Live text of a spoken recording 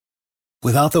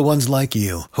Without the ones like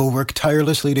you, who work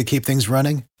tirelessly to keep things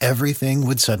running, everything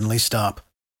would suddenly stop.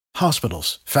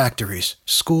 Hospitals, factories,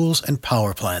 schools, and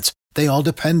power plants, they all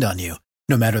depend on you.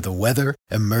 No matter the weather,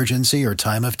 emergency, or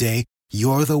time of day,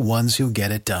 you're the ones who get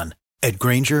it done. At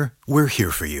Grainger, we're here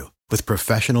for you with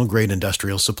professional-grade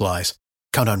industrial supplies.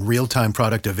 Count on real-time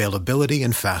product availability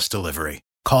and fast delivery.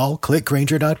 Call, click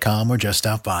Grainger.com, or just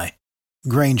stop by.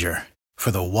 Grainger, for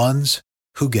the ones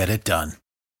who get it done.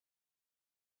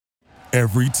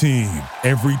 Every team,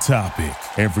 every topic,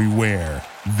 everywhere.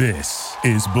 This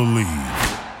is Believe.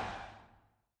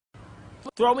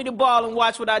 Throw me the ball and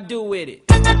watch what I do with it.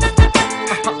 We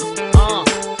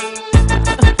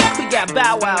got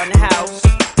Bow Wow in the house.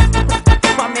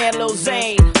 My man Lil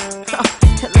Zane,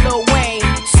 Lil Wayne,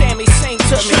 Sammy sing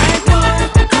to me. Strike one,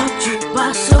 caught you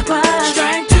by surprise.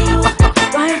 Strike two,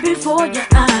 right before your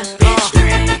eyes.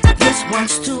 Straight, this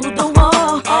one's to the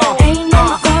wall. Ain't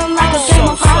no fun like a game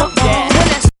of football.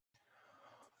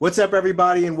 What's up,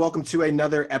 everybody, and welcome to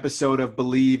another episode of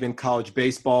Believe in College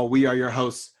Baseball. We are your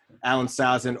hosts, Alan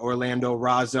Sazin, Orlando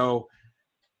Razzo.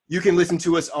 You can listen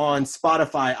to us on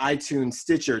Spotify, iTunes,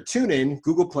 Stitcher, TuneIn,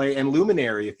 Google Play, and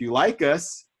Luminary. If you like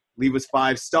us, leave us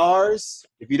 5 stars.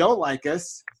 If you don't like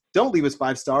us, don't leave us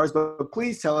 5 stars, but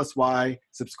please tell us why.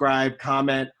 Subscribe,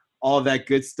 comment, all of that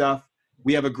good stuff.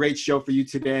 We have a great show for you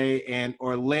today, and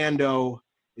Orlando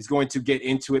is going to get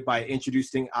into it by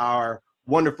introducing our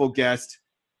wonderful guest.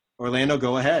 Orlando,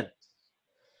 go ahead.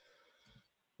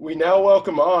 We now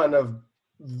welcome on a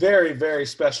very, very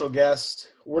special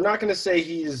guest. We're not going to say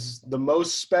he's the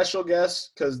most special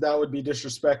guest because that would be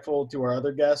disrespectful to our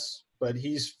other guests, but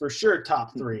he's for sure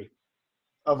top 3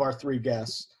 of our 3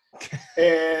 guests.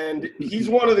 And he's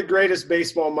one of the greatest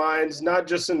baseball minds, not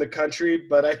just in the country,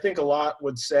 but I think a lot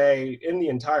would say in the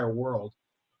entire world.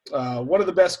 One of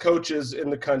the best coaches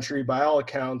in the country, by all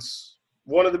accounts,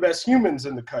 one of the best humans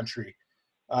in the country.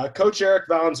 Coach Eric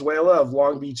Valenzuela of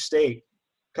Long Beach State.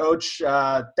 Coach,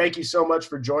 thank you so much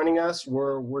for joining us.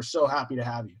 We're so happy to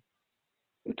have you.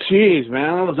 Jeez,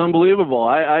 man, that was unbelievable.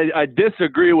 I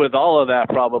disagree with all of that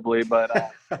probably, but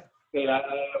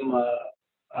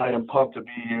I am pumped to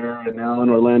be here. And Alan,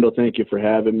 Orlando, thank you for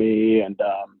having me. And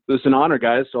it's an honor,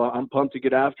 guys. So I'm pumped to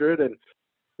get after it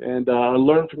and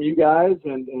learn from you guys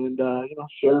and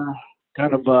share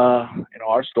kind of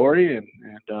our story and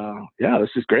yeah, this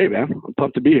is great, man. I'm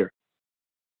pumped to be here.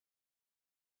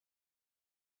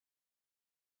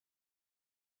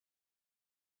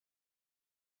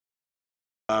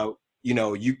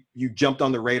 You jumped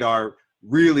on the radar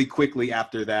really quickly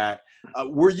after that.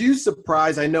 Were you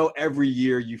surprised? I know every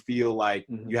year you feel like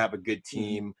you have a good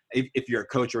team if you're a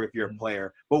coach or if you're a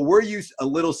player, but were you a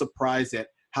little surprised at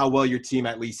how well your team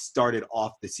at least started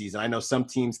off the season? I know some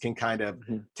teams can kind of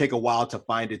take a while to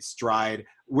find its stride.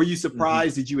 Were you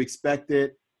surprised? Did you expect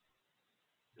it?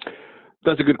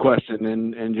 That's a good question.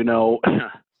 And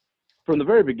from the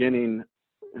very beginning,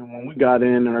 and when we got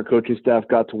in and our coaching staff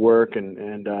got to work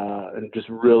and just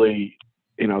really,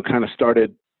 kind of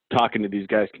started talking to these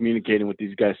guys, communicating with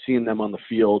these guys, seeing them on the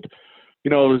field, it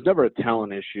was never a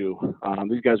talent issue.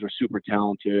 These guys were super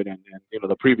talented, and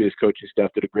the previous coaching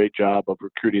staff did a great job of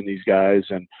recruiting these guys,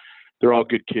 and they're all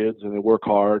good kids, and they work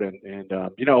hard. The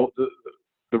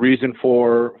reason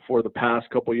for the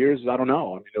past couple of years is I don't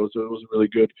know. I mean, it was a really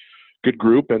good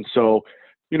group, and so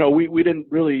we didn't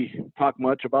really talk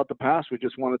much about the past. We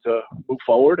just wanted to move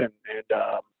forward and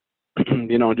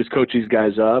just coach these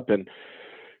guys up and.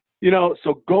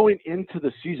 So going into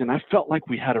the season, I felt like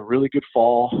we had a really good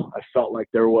fall. I felt like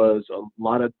there was a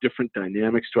lot of different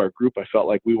dynamics to our group. I felt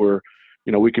like we were,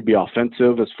 we could be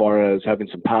offensive as far as having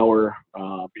some power,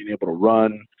 being able to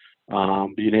run,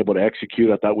 being able to execute.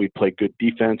 I thought we played good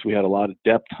defense. We had a lot of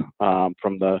depth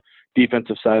from the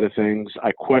defensive side of things.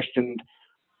 I questioned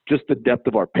just the depth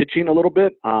of our pitching a little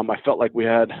bit. I felt like we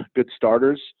had good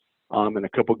starters. And a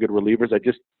couple good relievers.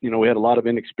 We had a lot of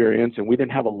inexperience and we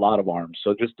didn't have a lot of arms.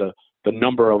 So just the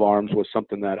number of arms was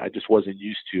something that I just wasn't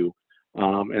used to.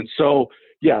 And so,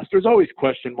 yes, there's always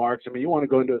question marks. I mean, you want to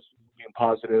go into being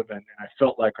positive, and I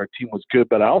felt like our team was good,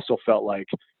 but I also felt like,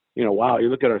 wow, you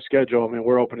look at our schedule. I mean,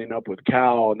 we're opening up with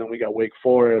Cal, and then we got Wake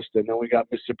Forest, and then we got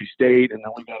Mississippi State, and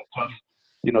then we got a tough,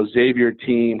 Xavier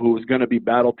team who was going to be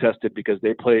battle tested because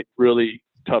they played really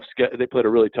tough. They played a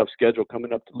really tough schedule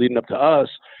leading up to us.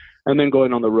 And then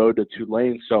going on the road to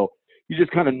Tulane. So you just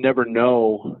kind of never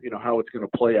know, how it's going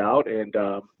to play out. And,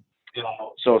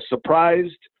 so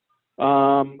surprised,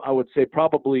 I would say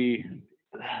probably,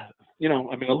 a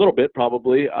little bit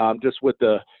probably, just with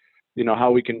the, how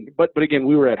we can, but again,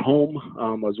 we were at home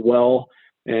as well.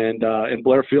 And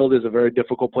Blair Field is a very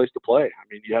difficult place to play. I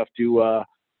mean, you have to,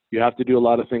 you have to do a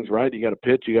lot of things right. You got to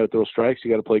pitch, you got to throw strikes, you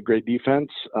got to play great defense.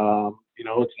 You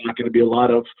know, it's not going to be a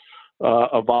lot of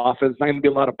offense. It's not going to be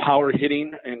a lot of power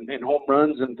hitting and home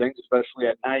runs and things, especially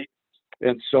at night.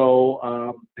 And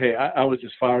so, hey, I was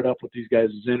just fired up with these guys'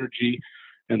 energy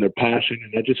and their passion,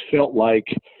 and I just felt like,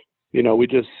 you know, we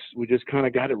just kind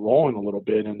of got it rolling a little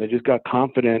bit, and they just got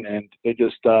confident, and they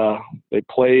just they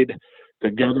played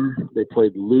together, they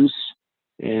played loose,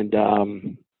 and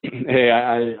hey,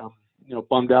 I'm you know,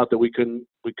 bummed out that we couldn't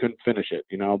finish it,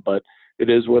 you know, but it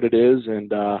is what it is,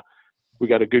 and we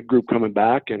got a good group coming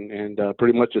back, and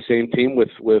pretty much the same team with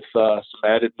some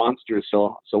added monsters,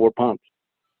 so we're pumped.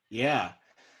 Yeah,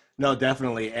 no,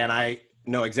 definitely. And I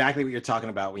know exactly what you're talking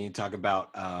about when you talk about,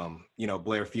 you know,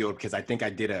 Blair Field, because I think I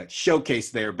did a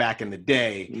showcase there back in the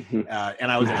day,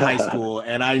 and I was in high school,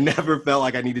 and I never felt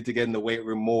like I needed to get in the weight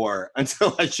room more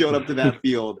until I showed up to that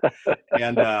field.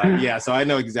 And yeah, so I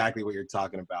know exactly what you're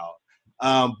talking about.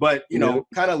 But, you know,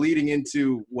 kind of leading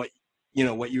into what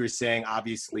you were saying,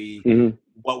 obviously,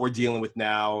 what we're dealing with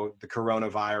now, the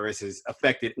coronavirus has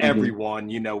affected everyone.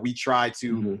 You know, we try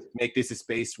to make this a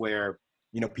space where,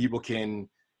 you know, people can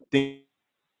think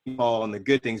all on the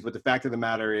good things, but the fact of the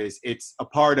matter is it's a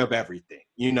part of everything,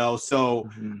 you know? So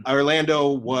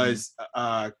Orlando was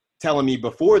telling me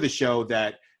before the show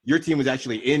that your team was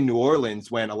actually in New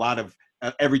Orleans when a lot of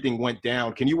everything went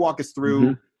down. Can you walk us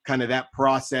through kind of that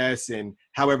process and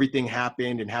how everything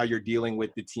happened and how you're dealing with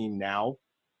the team now?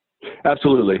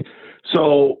 Absolutely.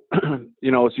 So, you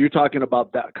know, so you're talking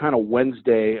about that kind of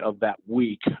Wednesday of that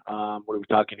week. What were we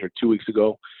talking here 2 weeks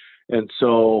ago? And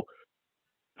so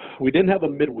we didn't have a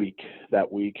midweek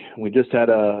that week. We just had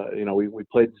we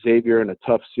played Xavier in a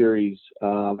tough series.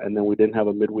 And then we didn't have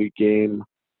a midweek game.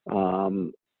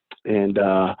 Actually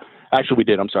we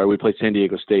did, I'm sorry. We played San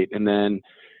Diego State. And then,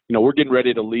 you know, we're getting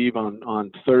ready to leave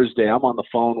on Thursday. I'm on the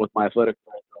phone with my athletic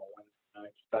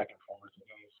director back and forth,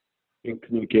 in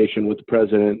communication with the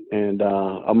president and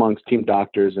amongst team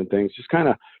doctors and things. Just kind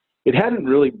of, it hadn't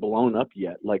really blown up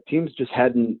yet. Like teams just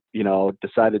hadn't, you know,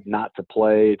 decided not to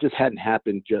play. It just hadn't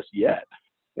happened just yet.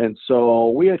 And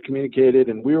so we had communicated,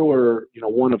 and we were, you know,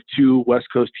 one of two West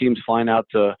Coast teams flying out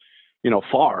to, you know,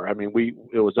 far. I mean,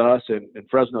 it was us, and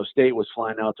Fresno State was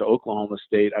flying out to Oklahoma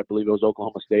State. I believe it was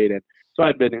Oklahoma State. And so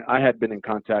I had been in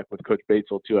contact with Coach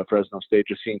Batesville too at Fresno State,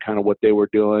 just seeing kind of what they were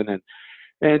doing.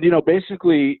 And, you know,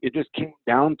 basically it just came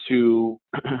down to,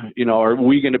 you know, are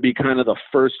we going to be kind of the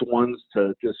first ones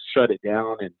to just shut it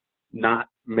down and not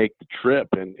make the trip?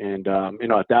 And you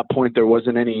know, at that point there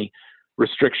wasn't any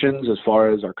restrictions as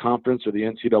far as our conference or the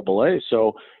NCAA.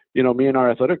 So, you know, me and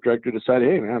our athletic director decided,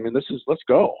 hey man, I mean, let's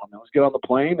go. I mean, let's get on the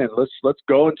plane and let's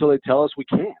go until they tell us we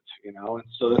can't, you know? And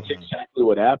so that's exactly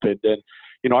what happened. And,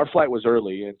 you know, our flight was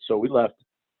early. And so we left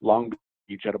Long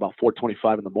Beach at about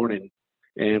 4:25 in the morning.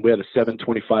 And we had a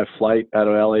 7:25 flight out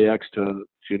of LAX to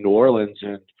New Orleans.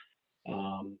 And,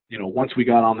 you know, once we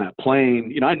got on that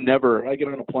plane, you know, I get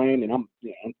on a plane and I'm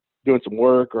doing some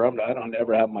work, or I don't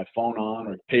ever have my phone on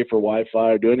or pay for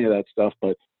Wi-Fi or do any of that stuff.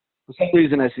 But for some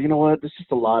reason I said, you know what, there's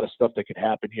just a lot of stuff that could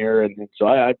happen here. And so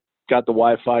I got the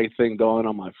Wi-Fi thing going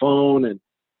on my phone, and,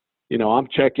 you know, I'm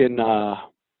checking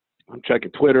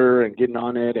Twitter and getting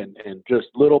on it. And just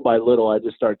little by little, I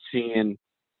just start seeing,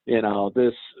 you know,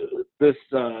 the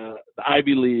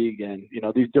Ivy League and, you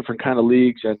know, these different kind of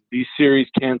leagues and these series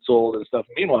canceled and stuff.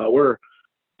 Meanwhile, we're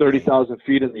 30,000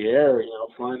 feet in the air, you know,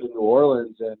 flying to New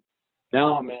Orleans. And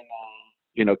now I'm in,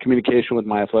 you know, communication with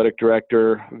my athletic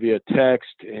director via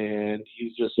text. And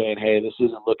he's just saying, hey, this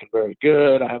isn't looking very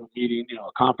good. I have a meeting, you know,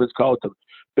 a conference call with the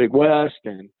Big West.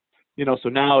 And, you know, so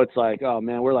now it's like, oh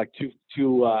man, we're like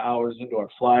two hours into our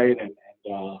flight, and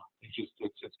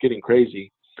it's getting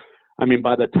crazy. I mean,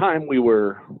 by the time we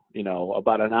were, you know,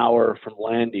 about an hour from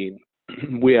landing,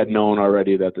 we had known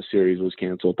already that the series was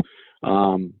canceled.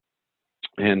 And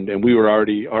we were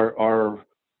already, our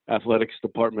athletics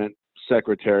department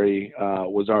secretary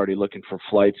was already looking for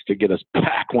flights to get us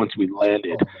back once we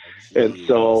landed. And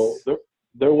so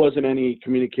there wasn't any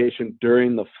communication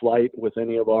during the flight with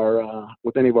any of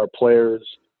our players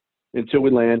until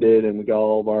we landed, and we got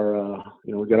all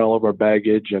of our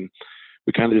baggage, and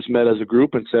we kind of just met as a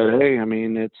group and said, hey, I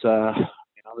mean, it's, you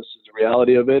know, this is the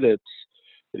reality of it. It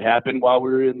happened while we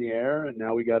were in the air, and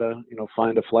now we got to, you know,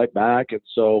 find a flight back. And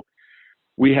so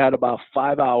we had about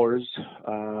 5 hours,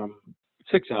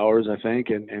 6 hours, I think.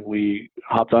 And we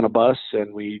hopped on a bus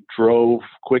and we drove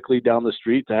quickly down the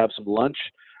street to have some lunch.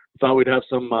 Thought we'd have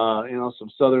some, you know,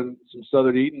 some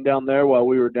southern eating down there while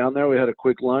we were down there. We had a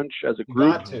quick lunch as a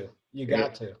group. You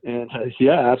got to. And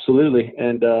yeah, absolutely.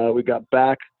 And we got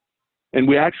back And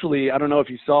we actually, I don't know if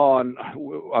you saw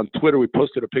on Twitter, we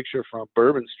posted a picture from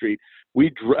Bourbon Street.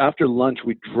 After lunch,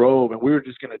 we drove, and we were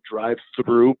just going to drive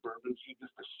through Bourbon Street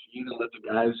just to see and let the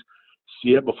guys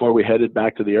see it before we headed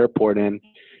back to the airport. And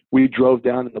we drove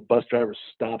down, and the bus driver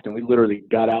stopped, and we literally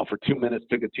got out for 2 minutes,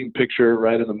 took a team picture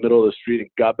right in the middle of the street, and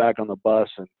got back on the bus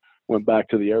and went back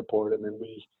to the airport. And then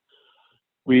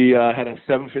we had a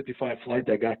 7:55 flight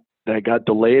that got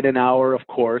delayed an hour, of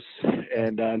course,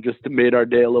 and just made our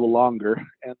day a little longer.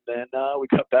 And then we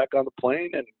got back on the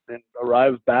plane and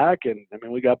arrived back. And I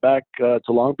mean, we got back to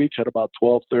Long Beach at about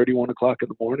 12:30, 1 o'clock in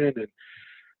the morning. And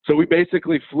so we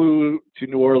basically flew to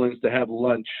New Orleans to have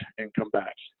lunch and come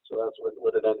back. So that's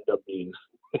what it ended up being.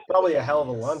 Probably a hell of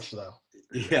a lunch, though.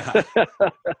 Yeah.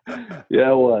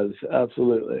 Yeah, it was.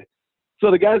 Absolutely. So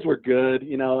the guys were good.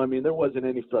 You know, I mean, there wasn't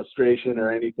any frustration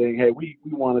or anything. Hey, we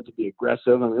wanted to be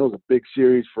aggressive. I mean, it was a big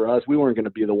series for us. We weren't going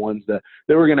to be the ones that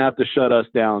they were going to have to shut us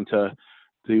down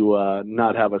to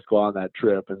not have us go on that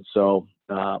trip. And so,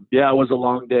 yeah, it was a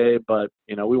long day, but,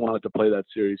 you know, we wanted to play that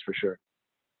series for sure.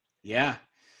 Yeah,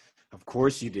 of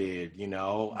course you did. You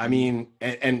know, I mean,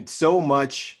 and so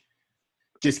much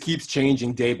just keeps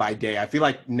changing day by day. I feel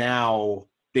like now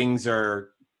things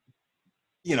are,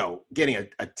 you know, getting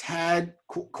a tad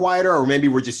quieter, or maybe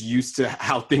we're just used to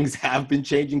how things have been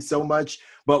changing so much.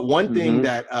 But one thing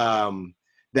that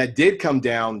did come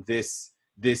down this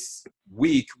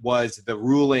week was the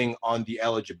ruling on the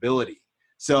eligibility.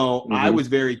 So I was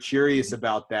very curious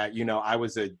about that. You know, I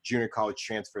was a junior college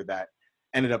transfer that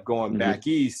ended up going back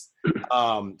east.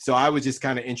 So I was just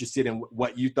kind of interested in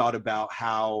what you thought about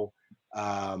how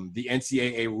the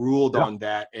NCAA ruled on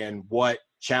that and what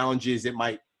challenges it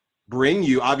might bring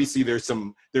you. Obviously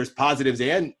there's positives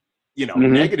and, you know,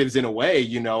 negatives in a way,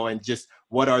 you know, and just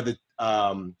what are the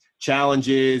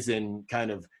challenges and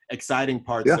kind of exciting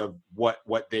parts of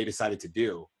what they decided to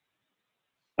do.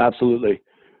 Absolutely.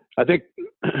 I think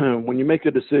when you make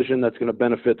a decision that's going to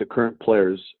benefit the current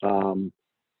players,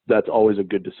 that's always a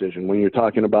good decision. When you're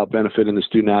talking about benefiting the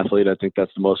student athlete, I think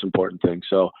that's the most important thing.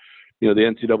 So, you know, the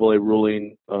NCAA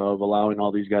ruling of allowing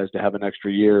all these guys to have an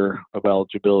extra year of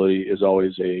eligibility is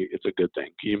always it's a good thing.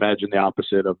 Can you imagine the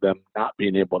opposite of them not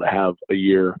being able to have a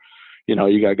year? You know,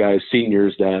 you got guys,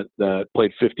 seniors that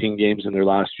played 15 games in their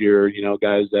last year, you know,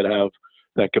 guys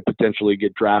that could potentially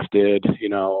get drafted, you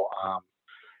know,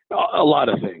 a lot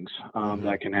of things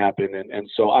that can happen. And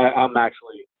so I'm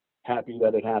actually happy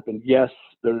that it happened. Yes,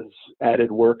 there's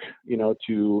added work, you know,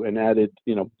 added,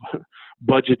 you know,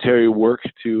 budgetary work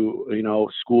to, you know,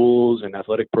 schools and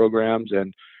athletic programs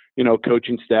and, you know,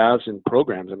 coaching staffs and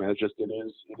programs. I mean, it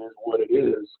is what it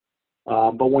is.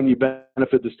 But when you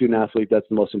benefit the student athlete, that's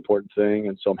the most important thing.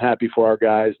 And so I'm happy for our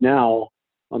guys. Now,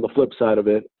 on the flip side of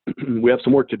it, we have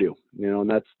some work to do, you know, and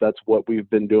that's what we've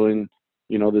been doing,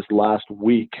 you know, this last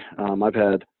week. I've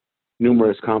had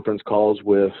numerous conference calls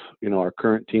with, you know, our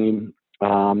current team.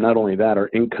 Not only that,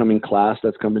 our incoming class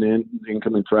that's coming in,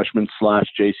 incoming freshmen /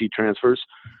 JC transfers,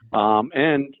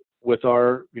 and with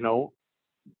our, you know,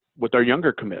 with our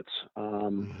younger commits,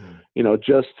 you know,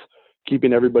 just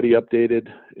keeping everybody updated,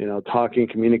 you know, talking,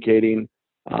 communicating,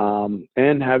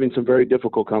 and having some very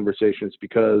difficult conversations,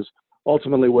 because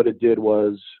ultimately what it did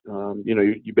was, you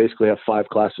know, you basically have 5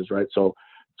 classes, right? So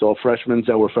freshmen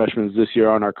that were freshmen this year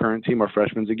on our current team are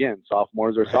freshmen again.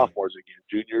 Sophomores are sophomores again.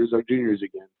 Juniors are juniors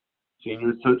again.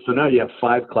 Seniors. So now you have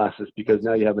 5 classes, because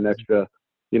now you have an extra,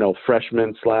 you know,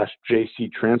 freshman /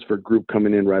 JC transfer group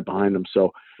coming in right behind them.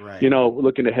 So, you know,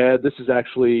 looking ahead, this is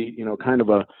actually, you know, kind of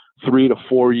a 3 to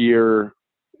 4 year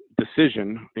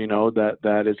decision, you know,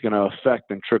 that is going to affect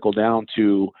and trickle down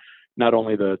to not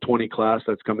only the 20 class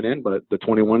that's coming in, but the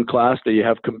 21 class that you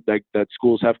have that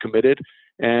schools have committed,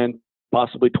 and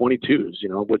possibly 22s, you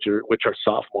know, which are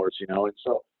sophomores, you know. And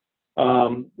so,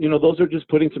 you know, those are just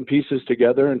putting some pieces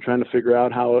together and trying to figure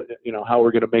out how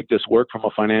we're going to make this work from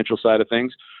a financial side of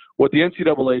things. What the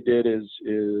NCAA did is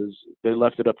they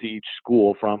left it up to each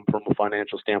school from a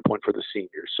financial standpoint for the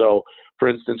seniors. So, for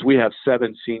instance, we have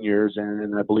 7 seniors,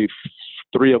 and I believe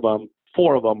 4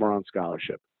 of them are on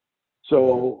scholarship.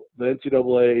 So the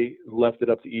NCAA left it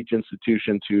up to each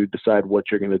institution to decide what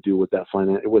you're going to do with that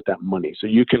money. So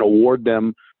you can award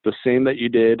them the same that you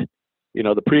did, you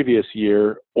know, the previous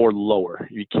year, or lower.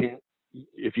 You can't,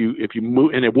 if you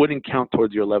move, and it wouldn't count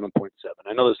towards your 11.7.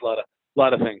 I know there's a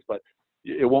lot of things, but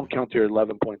it won't count to your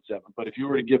 11.7. But if you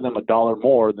were to give them $1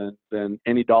 more, then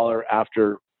any dollar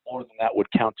after more than that would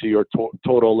count to your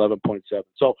total 11.7.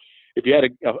 So if you had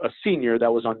a senior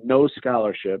that was on no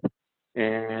scholarship,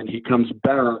 and he comes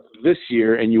back this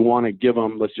year, and you want to give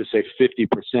him, let's just say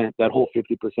 50%, that whole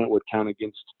 50% would count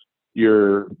against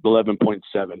your 11.7.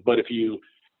 But if you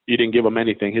you didn't give him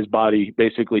anything. His body,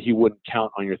 basically, he wouldn't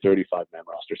count on your 35-man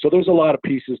roster. So there's a lot of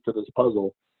pieces to this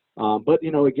puzzle. But,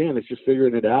 again, it's just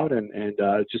figuring it out and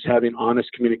just having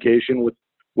honest communication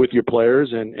with your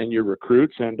players and your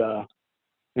recruits. And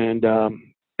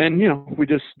we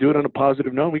just do it on a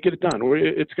positive note. We get it done.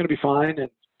 It's going to be fine.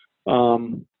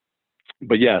 And,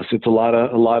 but yes, it's a lot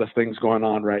of things going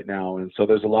on right now. And so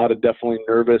there's a lot of definitely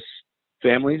nervous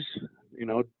families,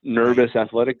 nervous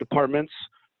athletic departments.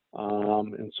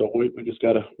 And so we just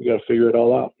gotta figure it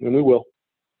all out, and we will.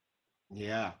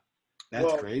 Yeah,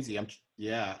 that's crazy. I'm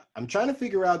trying to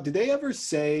figure out. Did they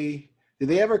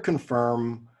ever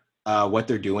confirm what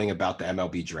they're doing about the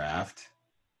MLB draft?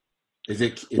 Did they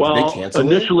cancel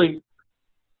initially, it?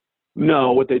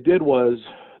 No. What they did was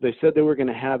they said they were going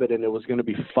to have it, and it was going to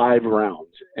be 5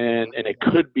 rounds, and it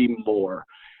could be more.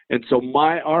 And so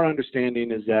our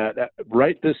understanding is that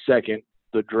right this second,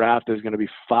 the draft is going to be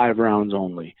 5 rounds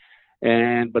only.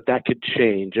 But that could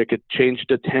change. It could change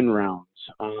to 10 rounds.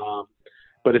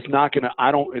 But it's not going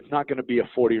to be a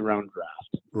 40-round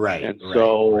draft. Right. And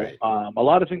so a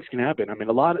lot of things can happen. I mean,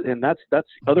 and that's the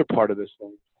other part of this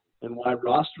thing. And why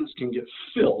rosters can get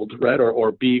filled, right,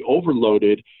 or be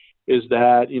overloaded is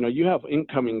that, you have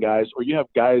incoming guys, or you have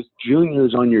guys,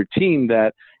 juniors on your team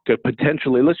that could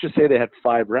potentially, let's just say they had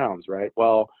 5 rounds, right?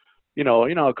 Well, you know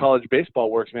how college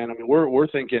baseball works, man. I mean, we're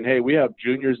thinking, hey, we have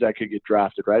juniors that could get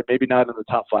drafted, right? Maybe not in the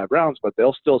top 5 rounds, but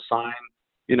they'll still sign,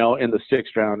 in the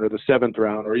 6th round or the 7th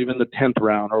round or even the 10th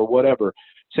round or whatever.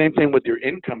 Same thing with your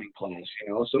incoming class.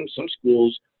 Some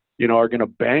schools, are going to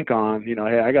bank on,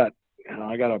 hey, I got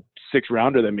a 6th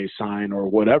rounder that may sign or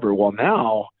whatever. Well,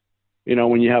 now,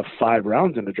 when you have 5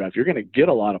 rounds in the draft, you're going to get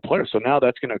a lot of players. So now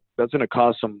that's going to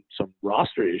cause some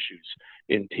roster issues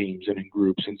in teams and in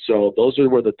groups. And so those are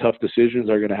where the tough decisions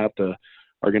are going to have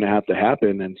to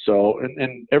happen. And so,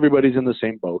 and everybody's in the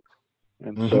same boat.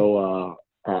 And so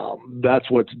that's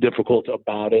what's difficult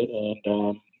about it.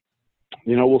 And,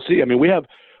 we'll see. I mean, we have,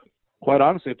 quite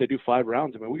honestly, if they do 5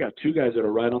 rounds, I mean, we got 2 guys that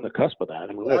are right on the cusp of that. I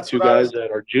mean, we have 2 guys that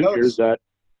are juniors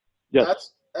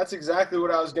yes. That's exactly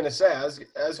what I was going to say. I was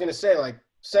going to say, like,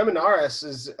 Seminaris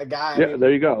is a guy. Yeah,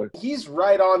 there you go. He's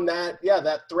right on that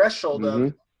threshold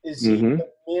of, is he a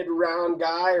mid-round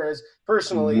guy, or is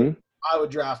personally, I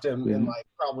would draft him in like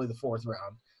probably the 4th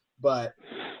round. But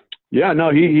yeah,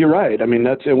 no, you're right. I mean,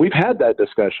 and we've had that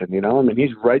discussion, I mean,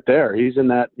 he's right there. He's in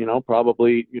that,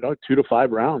 probably, 2 to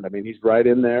 5 round. I mean, he's right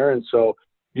in there. And so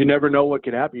you never know what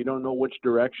could happen. You don't know which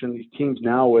direction these teams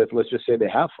now with, let's just say they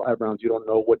have 5 rounds. You don't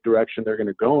know what direction they're going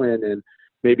to go in. And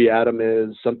maybe Adam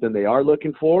is something they are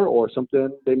looking for or something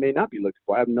they may not be looking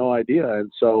for. I have no idea. And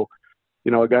so,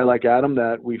 a guy like Adam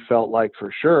that we felt like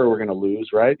for sure we're going to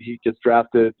lose, right? He gets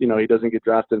drafted, he doesn't get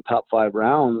drafted in top 5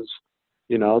 rounds.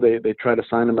 They try to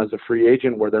sign him as a free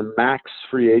agent where their max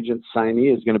free agent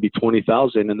signee is going to be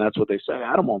 $20,000. And that's what they say.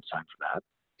 Adam won't sign for that.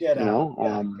 Get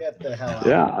out. Get the hell out.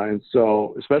 Yeah. And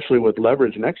so, especially with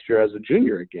leverage next year as a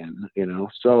junior again,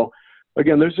 so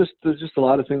again, there's just a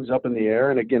lot of things up in the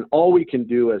air. And again, all we can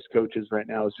do as coaches right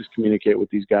now is just communicate with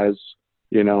these guys,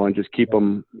 and just keep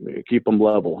them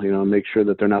level, make sure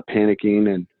that they're not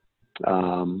panicking and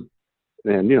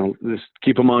just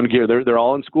keep them on gear. They're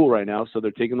all in school right now. So they're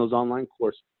taking those online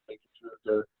courses, making sure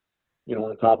that they're,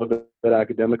 on top of it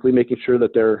academically, making sure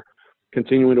that they're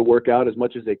continuing to work out as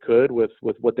much as they could with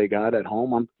what they got at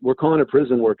home. We're calling it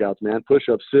prison workouts, man.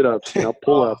 Push-ups, sit-ups,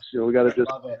 pull-ups. We got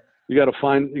to you got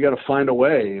to find a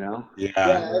way,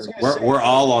 Yeah, we're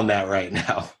all on that right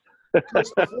now.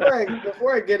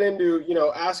 Before I get into,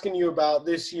 asking you about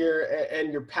this year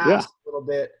and your past a little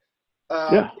bit,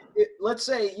 let's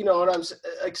say,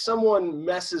 like someone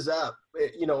messes up,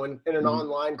 in an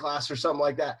online class or something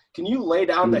like that. Can you lay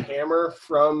down the hammer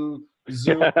from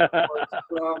Zoom or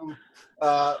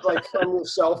from your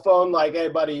cell phone? Like, hey,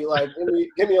 buddy, like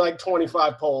give me like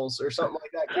 25 polls or something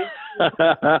like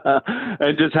that.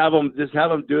 And just have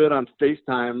them do it on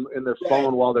FaceTime in their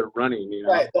phone while they're running.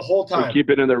 Right, the whole time. And keep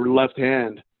it in their left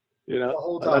hand. The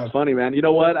whole time. That's funny, man. You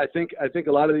know what? I think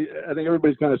a lot of I think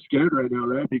everybody's kind of scared right now,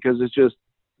 right? Because it's just,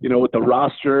 with the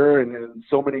roster and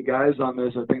so many guys on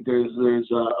this, I think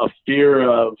there's a fear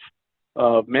of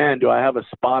man, do I have a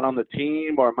spot on the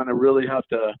team, or am I going to really have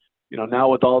to, now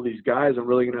with all these guys, I'm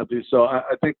really going to have to. So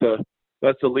I think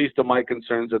that's the least of my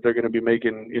concerns, that they're going to be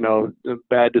making,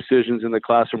 bad decisions in the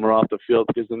classroom or off the field,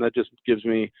 because then that just gives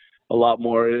me a lot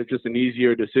more. It's just an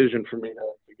easier decision for me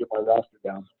to get my roster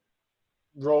down.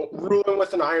 Ruling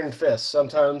with an iron fist.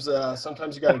 Sometimes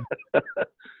you got to.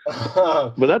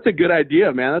 But that's a good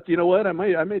idea, man. That's,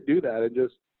 I may do that and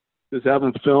just, just have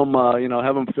them film,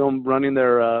 have them film running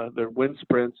their wind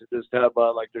sprints, and just have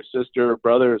like their sister or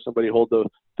brother or somebody hold the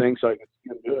thing so I can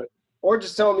do it. Or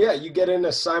just tell them, yeah, you get in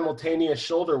a simultaneous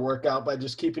shoulder workout by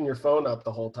just keeping your phone up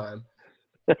the whole time.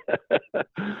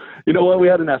 You know what? We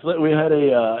had an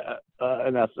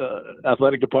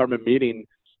athletic department meeting,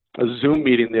 a Zoom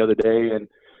meeting the other day, and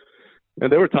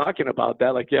they were talking about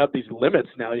that. Like, you have these limits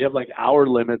now. You have like hour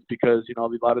limits because, a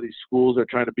lot of these schools are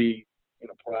trying to be,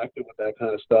 proactive with that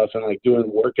kind of stuff, and like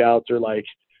doing workouts or like,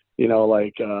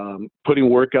 putting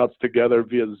workouts together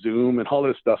via Zoom and all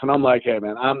this stuff. And I'm like, hey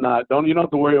man, you don't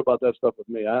have to worry about that stuff with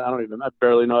me. I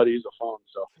barely know how to use a phone.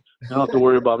 So you don't have to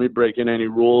worry about me breaking any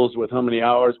rules with how many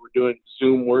hours we're doing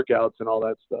Zoom workouts and all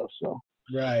that stuff. So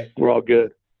right. We're all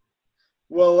good.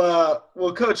 Well,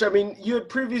 Coach, I mean, you had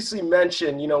previously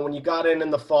mentioned, when you got in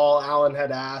the fall, Alan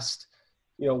had asked,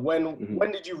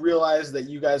 when did you realize that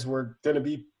you guys were going to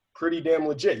be pretty damn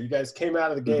legit? You guys came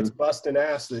out of the gates busting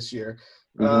ass this year.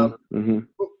 I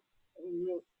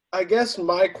guess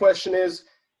my question is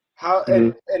how,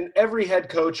 and every head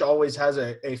coach always has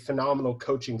a phenomenal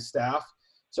coaching staff.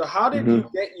 So how did you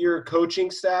get your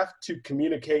coaching staff to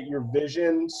communicate your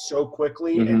vision so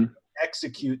quickly and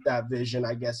execute that vision,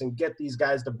 I guess, and get these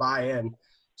guys to buy in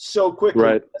so quickly?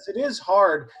 Right. Because it is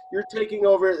hard. You're taking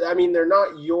over. I mean, they're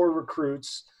not your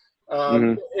recruits.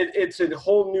 It's a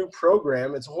whole new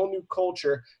program. It's a whole new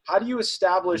culture. How do you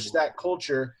establish that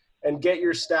culture and get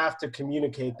your staff to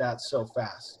communicate that so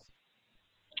fast?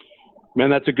 Man,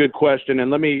 that's a good question.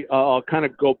 And I'll kind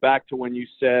of go back to when you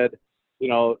said,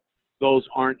 those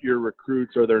aren't your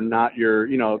recruits, or they're not your,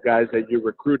 guys that you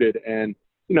recruited. And,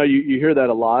 you hear that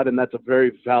a lot, and that's a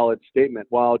very valid statement.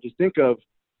 Well, just think of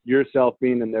yourself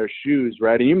being in their shoes,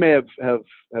 right? And you may have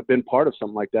been part of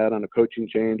something like that on a coaching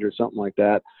change or something like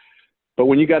that. But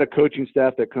when you got a coaching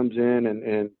staff that comes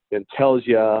in and tells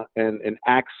you and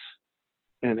acts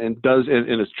and does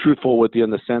and is truthful with you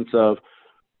in the sense of,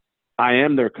 I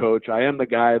am their coach. I am the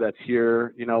guy that's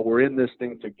here. We're in this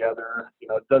thing together.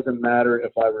 It doesn't matter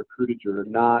if I recruited you or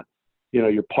not.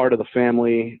 You're part of the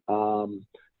family,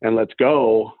 and let's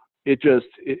go. It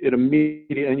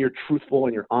immediately, and you're truthful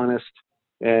and you're honest,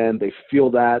 and they feel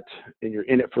that, and you're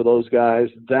in it for those guys.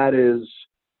 That is,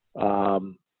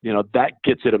 that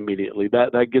gets it immediately.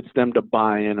 That gets them to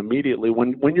buy in immediately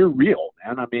when you're real,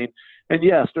 man. I mean, and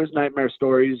yes, there's nightmare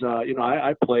stories.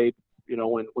 I played,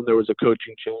 when there was a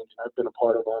coaching change, I've been a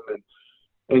part of them,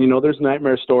 and there's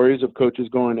nightmare stories of coaches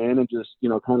going in and just,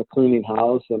 kind of cleaning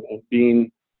house and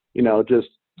being,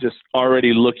 just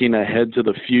already looking ahead to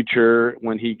the future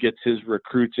when he gets his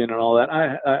recruits in and all that.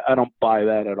 I don't buy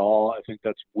that at all. I think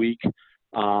that's weak.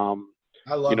 I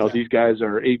love that. These guys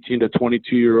are 18 to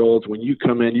 22-year-olds. When you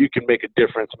come in, you can make a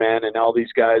difference, man. And all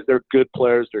these guys, they're good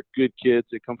players. They're good kids.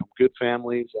 They come from good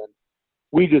families. And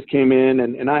we just came in,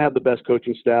 and I have the best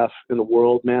coaching staff in the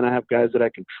world, man. I have guys that I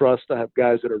can trust. I have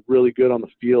guys that are really good on the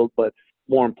field, but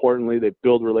more importantly, they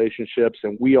build relationships,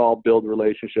 and we all build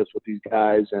relationships with these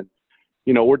guys. And,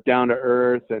 we're down to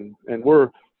earth, and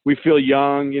we feel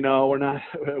young,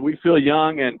 we feel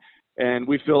young, and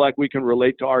we feel like we can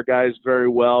relate to our guys very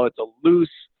well. It's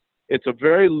a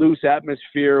very loose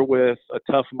atmosphere with a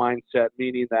tough mindset,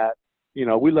 meaning that,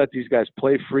 we let these guys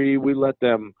play free. We let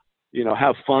them,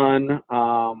 have fun.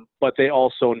 But they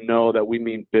also know that we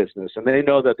mean business, and they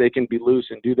know that they can be loose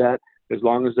and do that as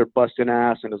long as they're busting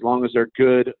ass and as long as they're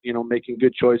good, making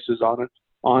good choices on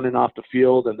and off the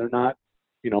field. And they're not,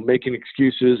 making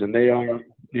excuses, and they are,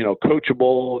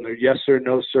 coachable, and they're yes, sir,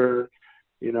 no, sir.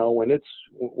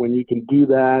 When you can do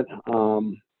that,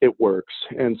 it works.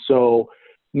 And so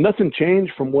nothing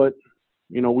changed from what,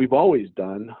 we've always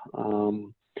done.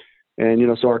 So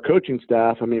our coaching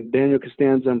staff, Daniel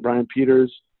Costanza and Brian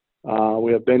Peters,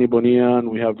 we have Benny Bonilla,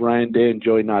 and we have Ryan Day and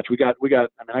Joey Notch. I got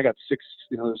six,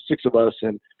 there's six of us,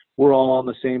 and we're all on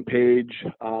the same page.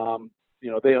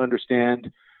 They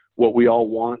understand what we all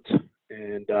want,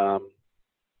 and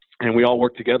we all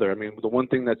work together. The one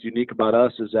thing that's unique about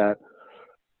us is that,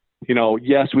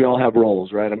 yes, we all have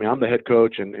roles, right? I'm the head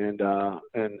coach, and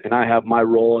I have my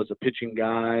role as a pitching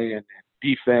guy and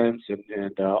defense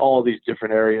and all these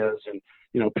different areas. And,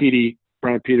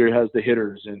 Brian Peter has the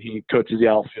hitters, and he coaches the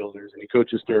outfielders, and he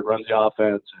coaches third, runs the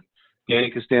offense. And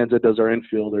Danny Costanza does our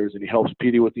infielders, and he helps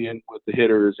Petey with the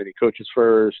hitters, and he coaches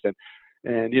first. And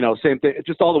same thing,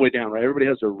 just all the way down, right? Everybody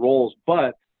has their roles,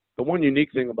 but the one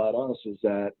unique thing about us is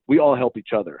that we all help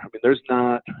each other. There's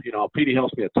not, Petey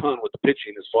helps me a ton with the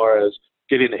pitching as far as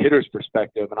getting the hitter's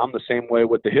perspective, and I'm the same way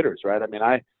with the hitters, right?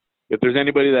 If there's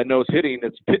anybody that knows hitting,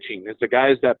 it's pitching. It's the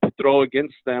guys that throw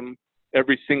against them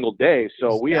every single day.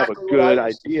 So we have a good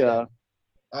idea.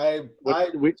 I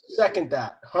second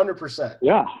that 100%.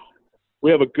 Yeah.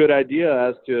 We have a good idea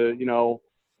as to,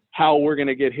 how we're going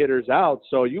to get hitters out.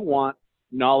 So you want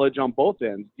knowledge on both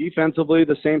ends. Defensively,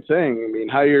 the same thing. I mean,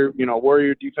 how where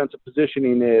your defensive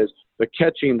positioning is, the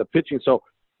catching, the pitching. So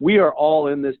we are all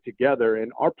in this together,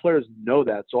 and our players know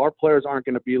that. So our players aren't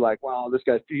going to be like, well, this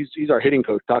guy, he's our hitting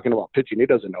coach talking about pitching. He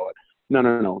doesn't know it.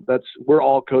 No. We're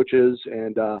all coaches,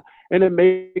 and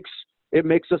it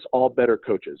makes us all better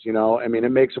coaches. I mean,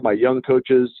 it makes my young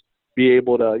coaches be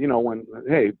able to,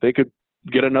 they could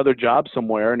get another job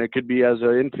somewhere, and it could be as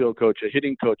an infield coach, a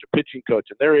hitting coach, a pitching coach,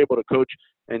 and they're able to coach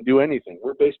and do anything.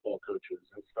 We're baseball coaches.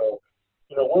 And so,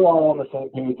 we're all on the same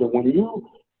page. And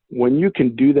when you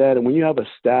can do that, and when you have a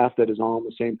staff that is all on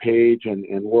the same page, and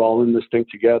we're all in this thing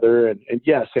together, and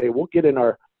yes, hey, we'll get in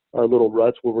our little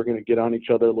ruts where we're going to get on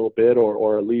each other a little bit,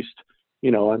 or at least,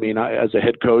 as a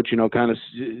head coach, kind of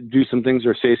do some things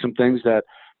or say some things that,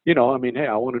 hey,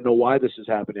 I want to know why this is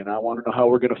happening. I want to know how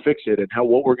we're going to fix it, and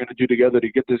what we're going to do together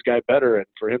to get this guy better, and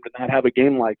for him to not have a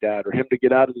game like that, or him to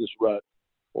get out of this rut,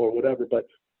 or whatever. But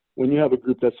when you have a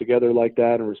group that's together like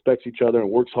that and respects each other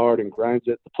and works hard and grinds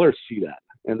it, the players see that,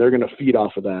 and they're going to feed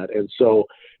off of that. And so,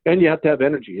 and you have to have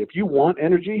energy. If you want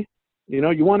energy, you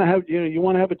want to have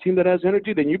a team that has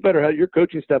energy, then your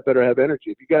coaching staff better have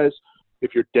energy.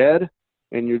 If you're dead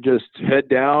and you're just head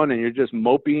down and you're just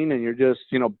moping and you're just,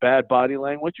 bad body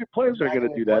language, your players are going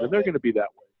to do that, and they're going to be that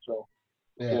way. So,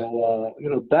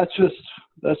 that's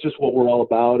just what we're all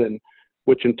about, and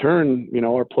which in turn,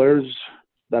 our players,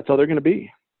 that's how they're going to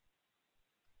be.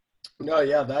 No,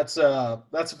 yeah, that's a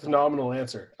phenomenal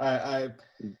answer.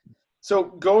 So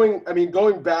going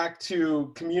back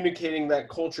to communicating that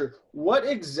culture, what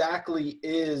exactly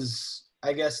is,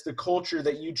 I guess, the culture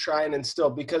that you try and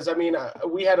instill? Because,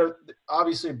 we had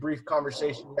obviously a brief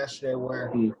conversation yesterday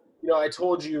where, I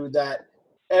told you that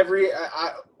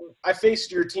I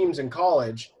faced your teams in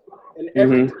college, and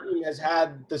every team has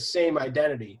had the same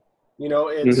identity.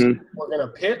 It's we're going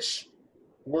to pitch,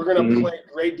 we're going to play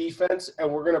great defense,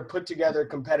 and we're going to put together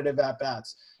competitive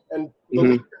at-bats. And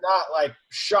believe it or not, like,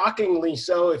 shockingly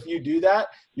so, if you do that,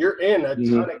 you're in a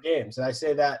ton of games. And I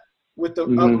say that with the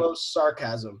utmost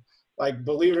sarcasm. Like,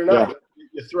 believe it or not,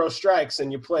 you throw strikes and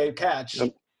you play catch,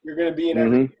 you're going to be in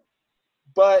every game.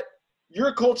 But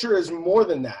your culture is more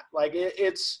than that. Like,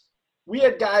 we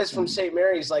had guys from St.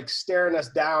 Mary's, like, staring us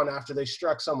down after they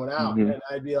struck someone out. And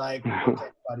I'd be like, okay,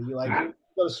 buddy, you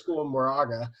go to school in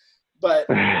Moraga. But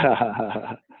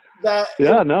it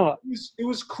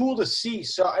was cool to see.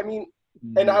 So,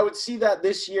 and I would see that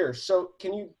this year. So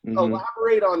can you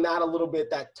elaborate on that a little bit,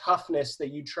 that toughness that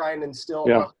you try and instill on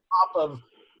top of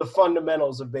the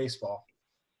fundamentals of baseball?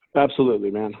 Absolutely,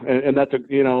 man. And that's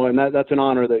that's an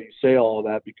honor that you say all of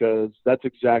that, because that's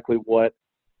exactly what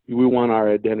we want our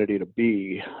identity to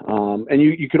be. And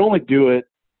you can only do it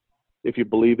if you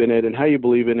believe in it, and how you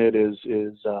believe in it is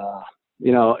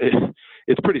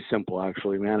it's pretty simple,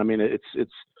 actually, man.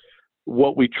 It's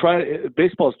what we try.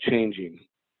 Baseball's changing,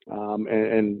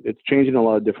 and it's changing a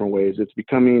lot of different ways. It's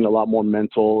becoming a lot more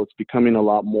mental. It's becoming a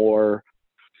lot more,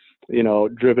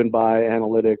 driven by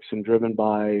analytics and driven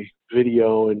by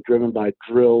video and driven by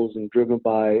drills and driven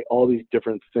by all these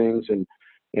different things, and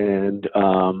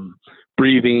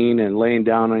breathing and laying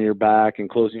down on your back and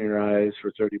closing your eyes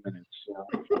for 30 minutes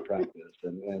for practice.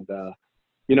 And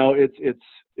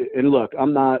look,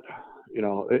 I'm not,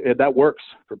 that works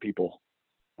for people.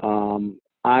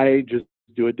 I just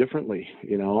do it differently.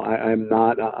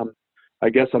 I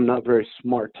guess I'm not very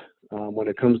smart when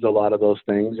it comes to a lot of those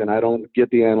things, and I don't get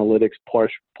the analytics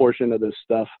portion of this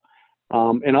stuff.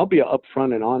 And I'll be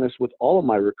upfront and honest with all of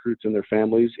my recruits and their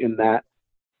families in that.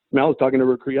 I was talking to a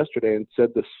recruit yesterday and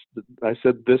said this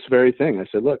very thing. I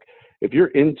said, look, if you're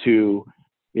into,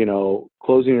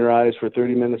 closing your eyes for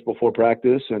 30 minutes before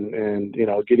practice and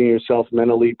getting yourself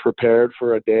mentally prepared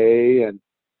for a day, and,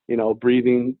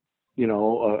 breathing,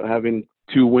 having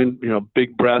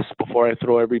big breaths before I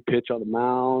throw every pitch on the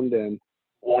mound, and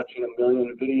watching a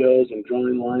million videos and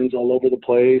drawing lines all over the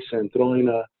place and throwing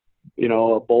a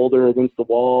boulder against the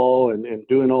wall and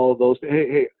doing all of those.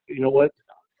 Hey, you know what?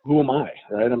 Who am I?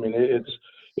 Right?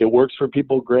 It works for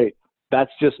people. Great.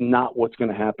 That's just not what's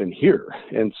going to happen here.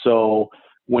 And so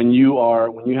when you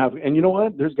have, and you know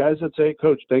what, there's guys that say,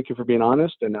 Coach, thank you for being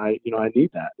honest. And I need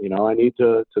that, I need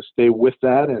to stay with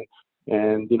that.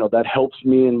 And that helps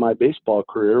me in my baseball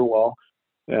career. Well,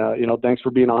 thanks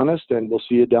for being honest, and we'll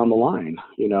see you down the line,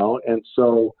 And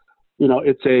so,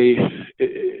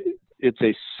 it's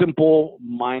a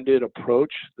simple-minded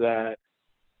approach that,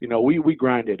 we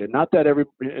grind it, and not that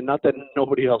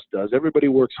nobody else does. Everybody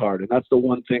works hard, and that's the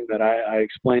one thing that I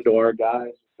explain to our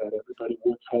guys, that everybody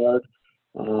works hard.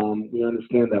 We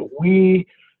understand that we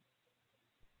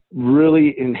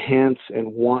really enhance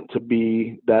and want to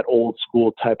be that old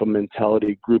school type of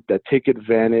mentality group that take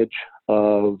advantage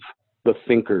of the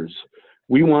thinkers.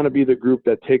 We want to be the group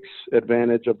that takes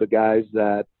advantage of the guys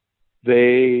that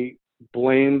they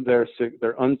blame their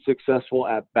unsuccessful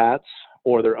at bats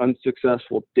or their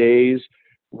unsuccessful days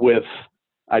with,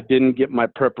 I didn't get my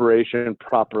preparation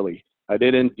properly. I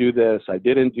didn't do this. I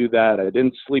didn't do that. I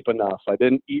didn't sleep enough. I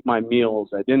didn't eat my meals.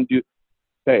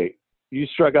 Hey, you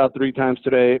struck out 3 times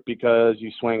today because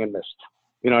you swung and missed.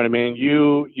 You know what I mean?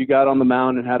 You got on the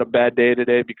mound and had a bad day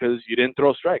today because you didn't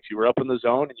throw strikes. You were up in the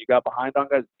zone and you got behind on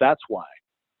guys. That's why.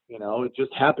 You know, it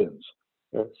just happens.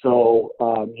 And so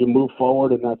you move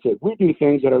forward, and that's it. We do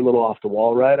things that are a little off the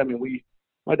wall, right? I mean,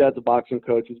 my dad's a boxing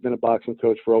coach. He's been a boxing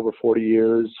coach for over 40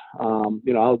 years.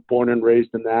 You know, I was born and raised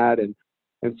in that, and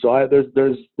so there's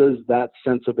that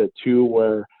sense of it too,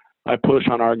 where I push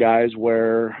on our guys.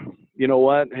 Where, you know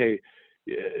what? Hey,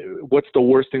 what's the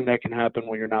worst thing that can happen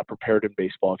when you're not prepared in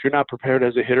baseball? If you're not prepared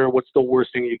as a hitter, what's the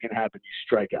worst thing that can happen? You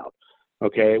strike out.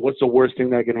 Okay, what's the worst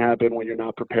thing that can happen when you're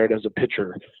not prepared as a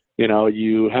pitcher? You know,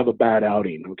 you have a bad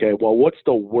outing. Okay, well, what's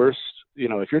the worst? You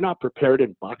know, if you're not prepared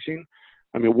in boxing,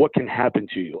 I mean, what can happen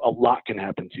to you? A lot can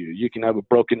happen to you. You can have a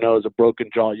broken nose, a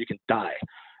broken jaw. You can die.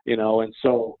 You know, and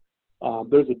so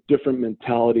there's a different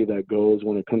mentality that goes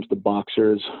when it comes to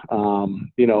boxers.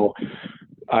 You know,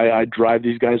 I drive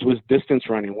these guys with distance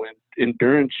running, with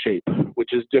endurance shape,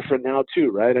 which is different now too,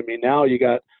 right? I mean, now you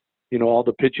got, you know, all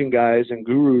the pitching guys and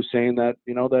gurus saying that,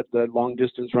 you know, that long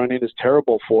distance running is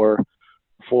terrible for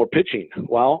pitching.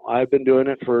 Well, I've been doing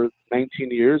it for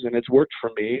 19 years and it's worked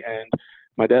for me. And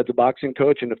my dad's a boxing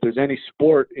coach. And if there's any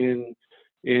sport in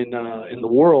the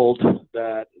world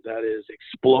that is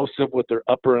explosive with their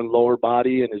upper and lower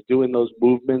body and is doing those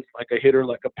movements like a hitter,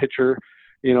 like a pitcher,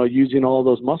 you know, using all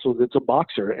those muscles, it's a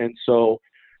boxer. And so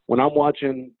when I'm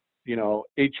watching, you know,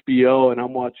 HBO and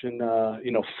I'm watching,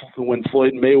 you know, when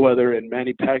Floyd Mayweather and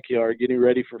Manny Pacquiao are getting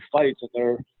ready for fights and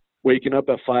they're waking up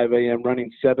at 5 a.m.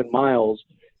 running 7 miles,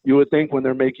 you would think when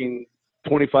they're making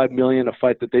 $25 million a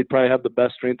fight that they'd probably have the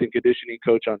best strength and conditioning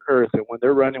coach on earth. And when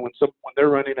they're running, when they're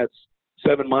running at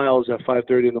 7 miles at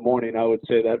 5:30 in the morning, I would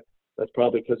say that that's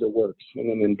probably because it works in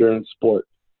an endurance sport.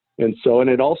 And so, and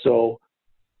it also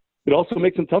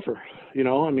makes them tougher. You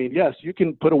know, I mean, yes, you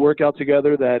can put a workout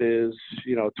together that is,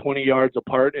 you know, 20 yards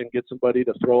apart and get somebody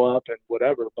to throw up and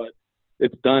whatever, but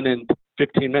it's done in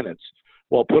 15 minutes.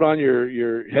 Well, put on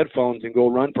your headphones and go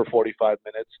run for 45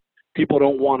 minutes. People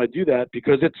don't want to do that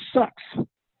because it sucks.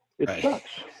 It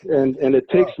sucks. And it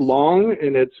takes long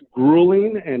and it's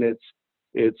grueling and it's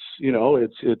you know,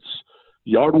 it's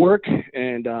yard work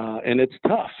and it's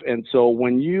tough. And so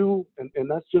when you, and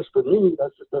that's just for me,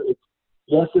 that's just,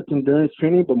 yes, it's endurance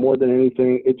training, but more than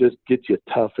anything, it just gets you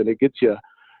tough and it gets you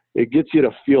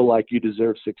to feel like you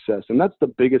deserve success. And that's the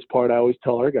biggest part I always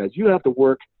tell our guys. You have to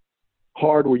work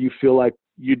hard where you feel like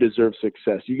you deserve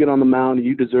success. You get on the mound and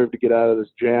you deserve to get out of this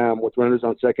jam with runners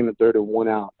on second and third and 1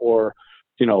 out, or,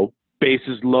 you know,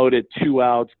 bases loaded, 2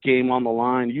 outs, game on the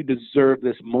line. You deserve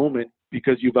this moment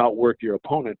because you've outworked your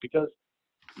opponent, because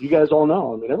you guys all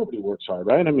know, I mean, everybody works hard,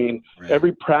 right? I mean,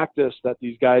 every practice that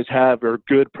these guys have are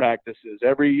good practices.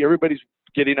 Everybody's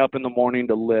getting up in the morning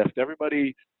to lift.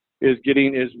 Everybody is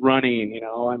running, you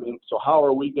know. I mean, so how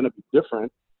are we going to be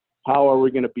different? How are we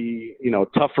going to be, you know,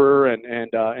 tougher?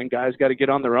 And guys got to get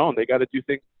on their own. They got to do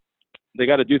things. They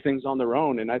got to do things on their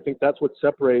own. And I think that's what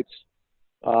separates,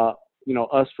 you know,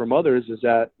 us from others, is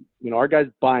that, you know, our guys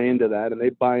buy into that and they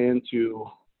buy into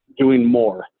doing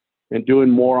more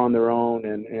on their own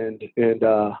and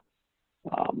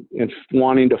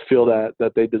wanting to feel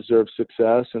that they deserve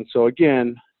success. And so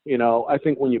again, you know, I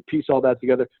think when you piece all that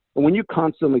together and when you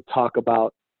constantly talk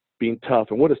about being tough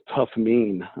and what does tough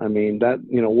mean? I mean, that,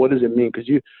 you know, what does it mean? Because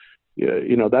you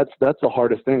know, that's the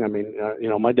hardest thing. I mean, you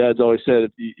know, my dad's always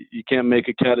said you can't make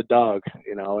a cat a dog,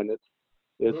 you know, and it's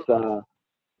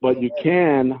but you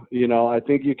can, you know, I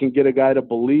think you can get a guy to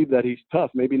believe that he's tough.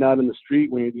 Maybe not in the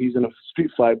street when he's in a street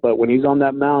fight, but when he's on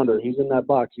that mound or he's in that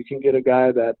box, you can get a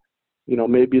guy that, you know,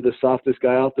 maybe the softest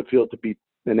guy off the field to be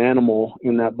an animal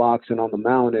in that box and on the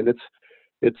mound. And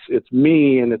it's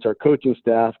me and it's our coaching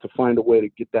staff to find a way to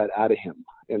get that out of him.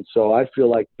 And so I feel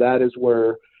like that is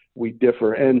where we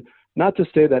differ. And not to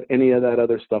say that any of that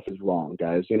other stuff is wrong,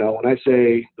 guys. You know, when I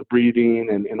say the breathing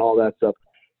and all that stuff,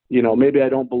 you know, maybe I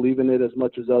don't believe in it as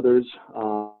much as others.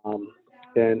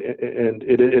 And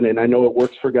I know it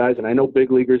works for guys, and I know big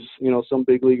leaguers, you know, some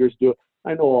big leaguers do it.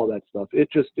 I know all that stuff.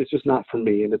 It's just not for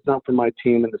me, and it's not for my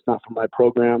team, and it's not for my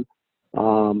program.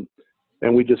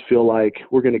 And we just feel like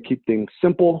we're going to keep things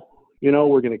simple. You know,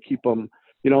 we're going to keep them,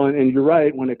 you know, and you're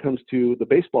right when it comes to the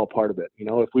baseball part of it. You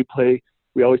know, if we play,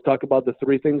 we always talk about the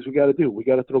 3 things we got to do. We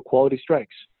got to throw quality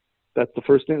strikes. That's the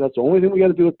first thing. That's the only thing we got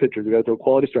to do with pitchers. We got to throw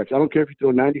quality strikes. I don't care if you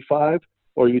throw 95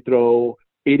 or you throw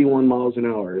 81 miles an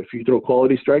hour. If you throw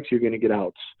quality strikes, you're going to get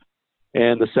outs.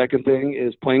 And the second thing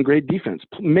is playing great defense,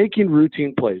 making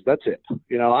routine plays. That's it.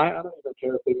 You know, I don't even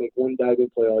care if they make one dive-in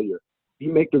play all year.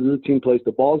 You make the routine plays,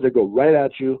 the balls that go right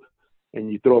at you, and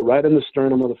you throw it right in the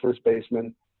sternum of the first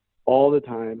baseman all the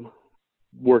time,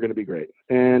 we're going to be great.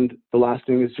 And the last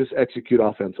thing is just execute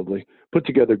offensively. Put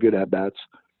together good at-bats.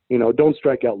 You know, don't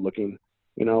strike out looking.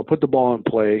 You know, put the ball in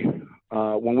play.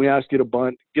 When we ask you to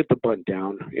bunt, get the bunt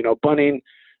down. You know, bunting,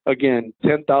 again,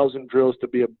 10,000 drills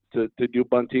to do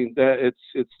bunting.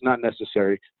 It's not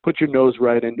necessary. Put your nose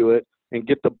right into it and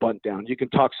get the bunt down. You can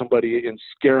talk somebody and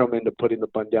scare them into putting the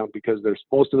bunt down because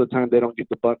most of the time they don't get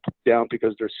the bunt down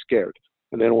because they're scared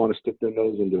and they don't want to stick their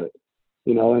nose into it.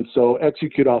 You know, and so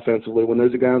execute offensively. When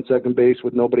there's a guy on second base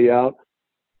with nobody out,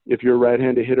 if you're a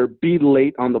right-handed hitter, be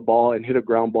late on the ball and hit a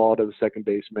ground ball to the second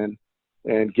baseman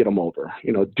and get them over.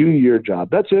 You know, do your job.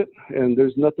 That's it. And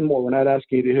there's nothing more. We're not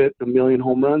asking you to hit 1 million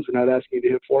home runs. We're not asking you to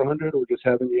hit 400. We're just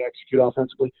having you execute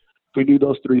offensively. If we do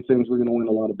those 3 things, we're going to win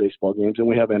a lot of baseball games, and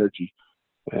we have energy.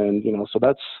 And, you know, so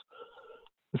that's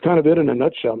kind of it in a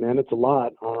nutshell, man. It's a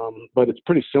lot, but it's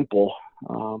pretty simple.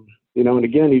 You know, and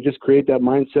again, you just create that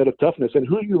mindset of toughness and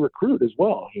who you recruit as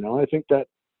well. You know, I think that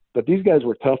these guys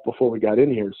were tough before we got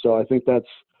in here. So I think that's,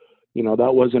 you know,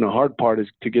 that wasn't a hard part, is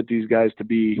to get these guys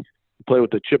to play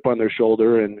with a chip on their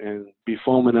shoulder and be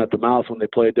foaming at the mouth when they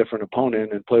play a different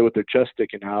opponent and play with their chest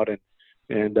sticking out. And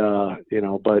you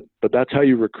know, but that's how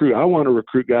you recruit. I want to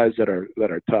recruit guys that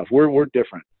are tough. We're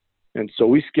different. And so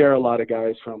we scare a lot of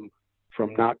guys from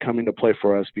not coming to play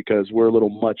for us because we're a little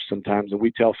much sometimes. And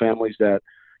we tell families that,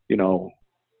 you know,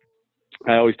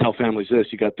 I always tell families this: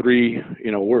 you got 3,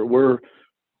 you know,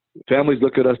 families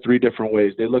look at us 3 different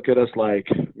ways. They look at us like,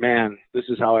 man, this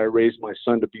is how I raised my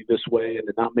son to be this way and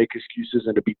to not make excuses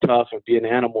and to be tough and be an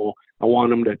animal. I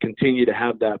want him to continue to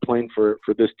have that playing for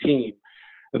this team.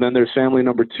 And then there's family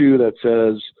number 2 that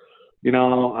says, you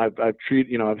know, I've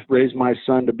raised my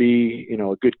son to be, you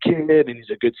know, a good kid and he's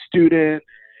a good student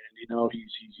and, you know,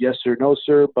 he's yes sir, no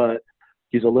sir, but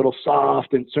he's a little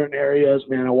soft in certain areas.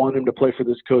 Man, I want him to play for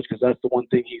this coach because that's the one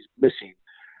thing he's missing.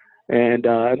 And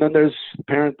then there's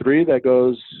parent 3 that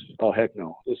goes, oh, heck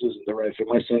no, this isn't the right fit.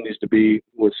 My son needs to be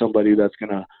with somebody that's going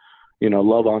to, you know,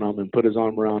 love on him and put his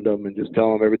arm around him and just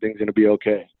tell him everything's going to be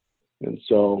okay. And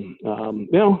so, you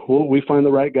know, we find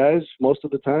the right guys. Most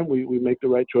of the time we make the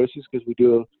right choices because we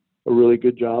do a really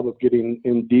good job of getting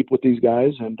in deep with these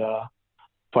guys and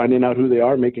finding out who they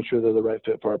are, making sure they're the right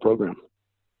fit for our program.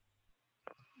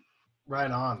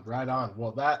 Right on.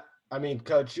 Well, I mean,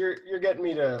 Coach, you're getting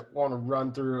me to want to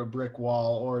run through a brick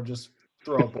wall or just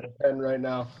throw a bullpen right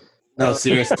now. No,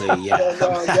 seriously, yeah.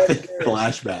 No,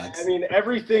 Flashbacks. I mean,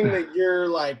 everything that you're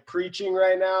like preaching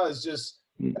right now is just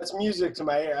that's music to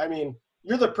my ear. I mean,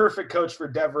 you're the perfect coach for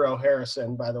Devereaux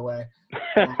Harrison, by the way.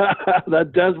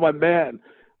 That does my man.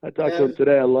 I talked to him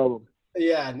today. I love him.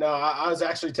 Yeah, no, I was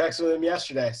actually texting him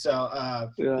yesterday.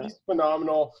 So yeah. He's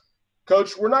phenomenal.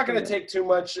 Coach, we're not going to take too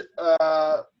much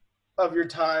of your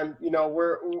time. You know,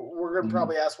 we're going to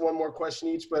probably ask one more question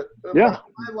each, but yeah.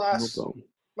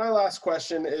 My last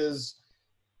question is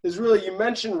really, you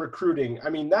mentioned recruiting. I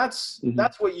mean, that's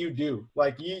what you do.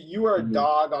 Like you are a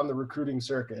dog on the recruiting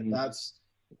circuit.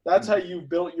 That's how you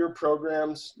built your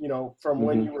programs, you know, from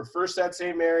when you were first at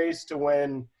St. Mary's to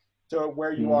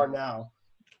where you are now.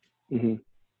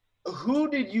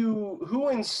 Who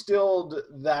instilled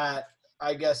that,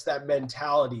 I guess, that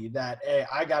mentality that, hey,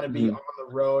 I got to be on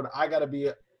the road. I got to be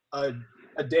a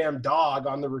damn dog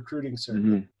on the recruiting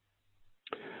circuit.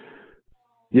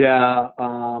 Yeah.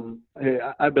 Hey,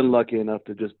 I've been lucky enough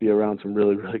to just be around some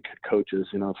really, really good coaches,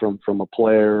 you know, from a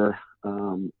player,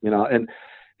 you know, and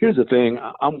here's the thing.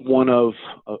 I'm one of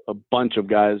a bunch of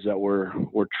guys that were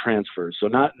transfers. So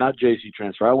not JC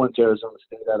transfer. I went to Arizona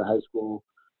State out of high school,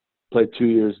 played 2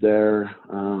 years there,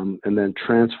 and then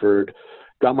transferred,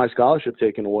 got my scholarship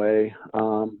taken away,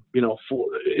 you know,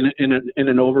 in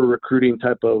an over recruiting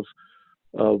type of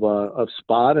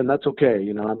spot. And that's okay.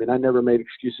 You know, I mean, I never made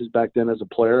excuses back then as a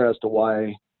player as to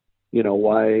why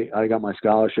I got my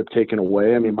scholarship taken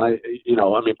away. I mean,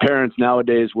 parents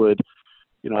nowadays would,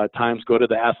 you know, at times go to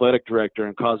the athletic director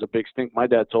and cause a big stink. My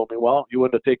dad told me, well, you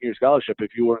wouldn't have taken your scholarship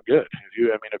if you weren't good.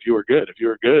 If you were good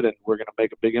and we're going to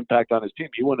make a big impact on his team,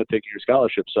 he wouldn't have taken your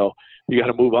scholarship. So you got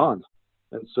to move on.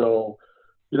 And so,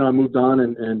 you know, I moved on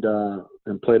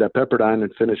and played at Pepperdine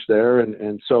and finished there.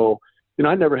 And so,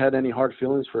 I never had any hard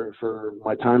feelings for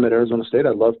my time at Arizona State.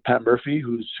 I love Pat Murphy,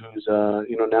 who's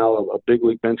now a big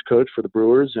league bench coach for the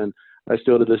Brewers, and I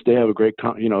still to this day have a great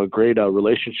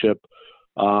relationship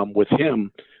with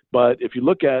him. But if you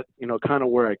look at kind of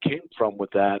where I came from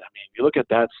with that, I mean, you look at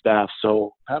that staff.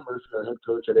 So Pat Murphy, our head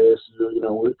coach at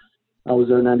ASU, I was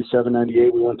there 97,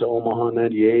 98. We went to Omaha in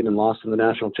 98 and lost in the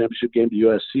national championship game to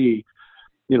USC.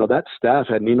 That staff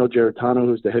had Nino Giarratano,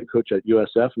 who's the head coach at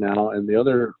USF now, and the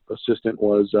other assistant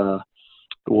was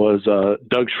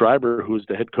Doug Schreiber, who's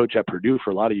the head coach at Purdue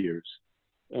for a lot of years.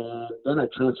 And then I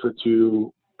transferred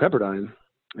to Pepperdine,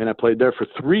 and I played there for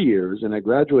 3 years, and I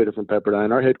graduated from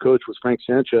Pepperdine. Our head coach was Frank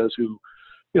Sanchez, who,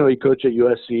 he coached at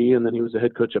USC, and then he was the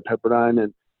head coach at Pepperdine,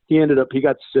 and he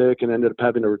got sick and ended up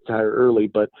having to retire early.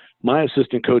 But my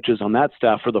assistant coaches on that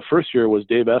staff for the first year was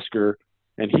Dave Esker,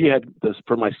 and he had this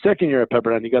for my second year at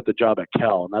Pepperdine. He got the job at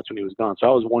Cal, and that's when he was gone. So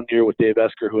I was 1 year with Dave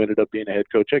Esker, who ended up being a head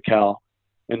coach at Cal,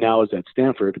 and now is at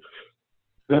Stanford.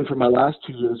 Then for my last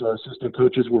 2 years, our assistant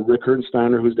coaches were Rick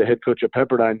Hertensteiner, who's the head coach at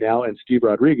Pepperdine now, and Steve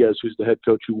Rodriguez, who's the head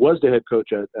coach, who was the head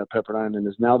coach at Pepperdine and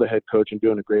is now the head coach and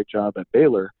doing a great job at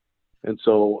Baylor. And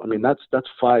so, I mean, that's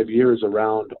 5 years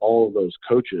around all of those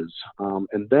coaches.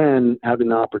 And then having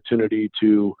the opportunity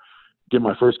to get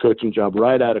my first coaching job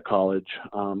right out of college.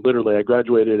 Literally, I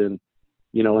graduated in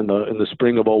the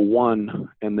spring of 2001,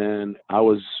 and then I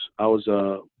was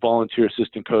a volunteer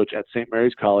assistant coach at St.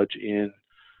 Mary's College in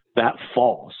that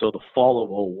fall. So the fall of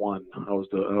 2001, I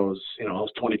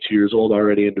was 22 years old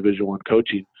already in Division I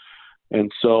coaching. And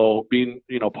so being,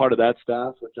 part of that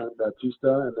staff with John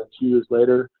Baptista, and then 2 years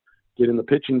later, getting the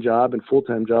pitching job and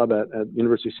full-time job at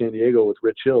University of San Diego with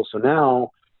Rich Hill. So now,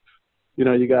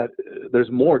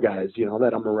 there's more guys,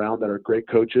 that I'm around that are great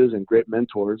coaches and great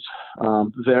mentors.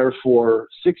 There for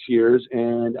 6 years,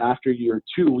 and after year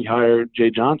 2, we hired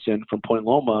Jay Johnson from Point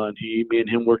Loma, and me and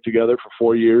him worked together for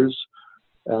 4 years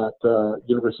at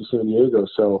University of San Diego.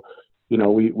 So,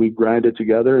 we grinded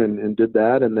together and did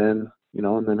that, and then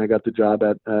I got the job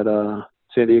at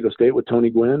San Diego State with Tony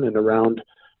Gwynn and around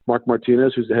Mark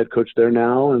Martinez, who's the head coach there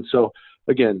now. And so,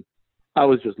 again, I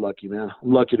was just lucky, man.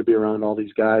 I'm lucky to be around all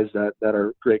these guys that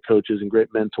are great coaches and great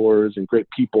mentors and great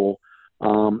people.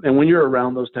 And when you're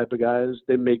around those type of guys,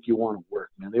 they make you want to work,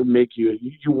 man. They make you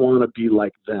want to be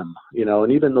like them,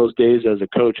 and even those days as a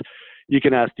coach, you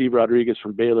can ask Steve Rodriguez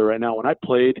from Baylor right now. When I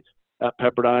played at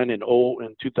Pepperdine in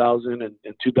 2000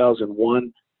 and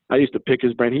 2001, I used to pick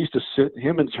his brain. He used to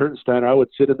him and Hertensteiner, I would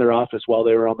sit in their office while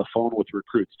they were on the phone with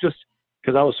recruits, just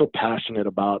because I was so passionate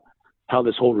about how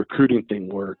this whole recruiting thing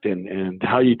worked and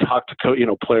how you talk to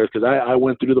players. Because I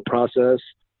went through the process,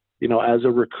 as a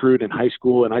recruit in high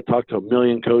school, and I talked to a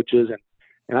million coaches,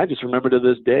 and I just remember to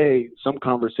this day, some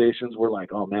conversations were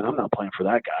like, oh man, I'm not playing for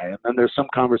that guy. And then there's some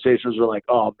conversations were like,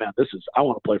 oh man, I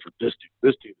want to play for this dude.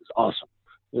 This dude is awesome.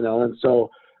 And so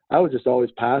I was just always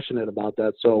passionate about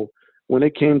that. So when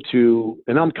it came to,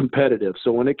 and I'm competitive.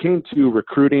 So when it came to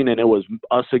recruiting and it was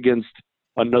us against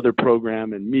another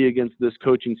program and me against this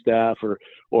coaching staff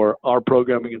or our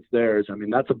program against theirs, I mean,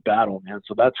 that's a battle, man.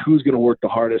 So that's who's going to work the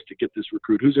hardest to get this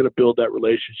recruit, who's going to build that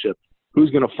relationship,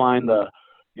 who's going to find the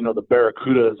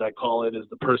barracuda, as I call it, is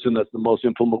the person that's the most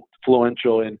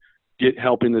influential in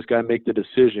helping this guy make the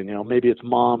decision. Maybe it's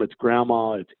mom, it's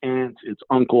grandma, it's aunt, it's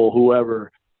uncle, whoever,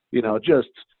 just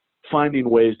finding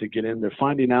ways to get in there,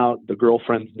 finding out the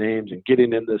girlfriend's names and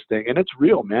getting in this thing. And it's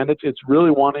real, man. It's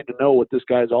really wanting to know what this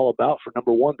guy's all about for,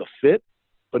 number one, the fit,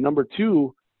 but number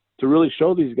two, to really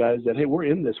show these guys that, hey, we're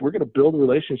in this. We're going to build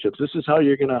relationships. This is how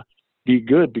you're going to be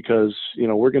good because,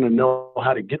 we're going to know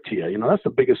how to get to you. That's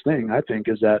the biggest thing, I think,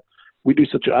 is that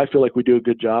I feel like we do a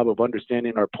good job of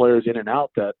understanding our players in and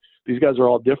out, that these guys are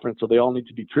all different, so they all need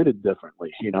to be treated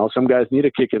differently. Some guys need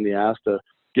a kick in the ass to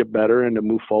get better and to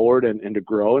move forward and to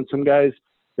grow. And some guys,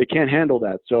 they can't handle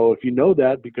that. So if you know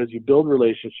that because you build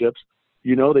relationships,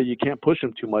 you know that you can't push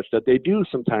them too much, that they do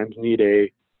sometimes need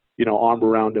a, arm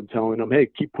around them telling them, hey,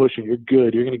 keep pushing. You're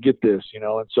good. You're going to get this,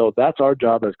 And so that's our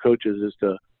job as coaches, is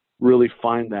to really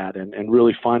find that and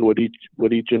really find what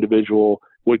each individual,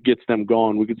 what gets them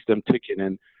going, what gets them ticking.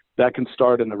 And that can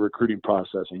start in the recruiting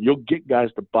process. And you'll get guys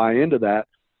to buy into that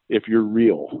if you're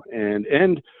real. And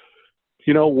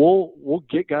we'll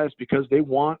get guys because they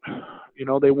want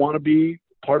to be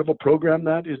part of a program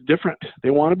that is different. They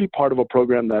want to be part of a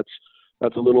program that's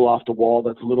a little off the wall,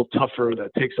 that's a little tougher, that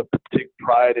take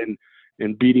pride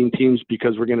in beating teams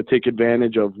because we're going to take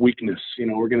advantage of weakness.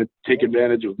 We're going to take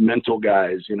advantage of mental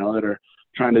guys, that are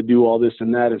trying to do all this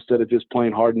and that instead of just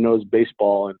playing hard-nosed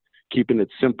baseball and keeping it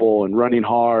simple and running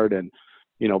hard and,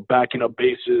 backing up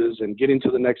bases and getting to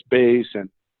the next base. And,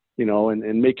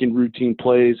 and making routine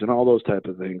plays and all those type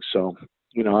of things. So,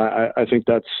 I think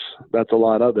that's a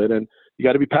lot of it. And you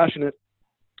got to be passionate.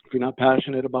 If you're not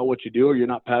passionate about what you do, or you're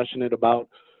not passionate about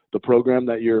the program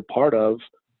that you're part of,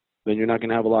 then you're not going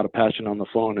to have a lot of passion on the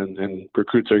phone, and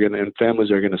recruits and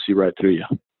families are going to see right through you.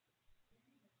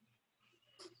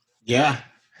 Yeah.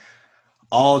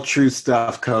 All true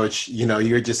stuff, Coach.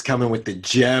 You're just coming with the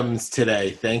gems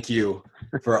today. Thank you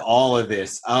for all of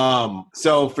this.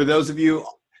 So for those of you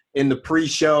in the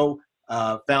pre-show,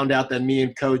 found out that me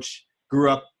and Coach grew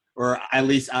up, or at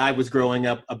least I was growing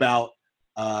up, about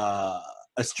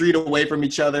a street away from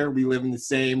each other. We live in the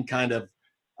same kind of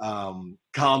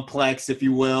complex, if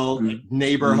you will,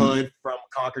 neighborhood from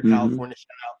Concord, California.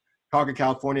 Shout out Concord,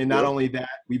 California. Not only that,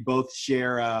 we both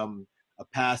share a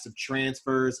past of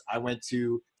transfers. I went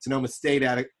to Sonoma State.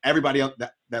 Everybody else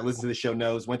that listens to the show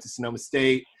knows, went to Sonoma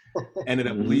State, ended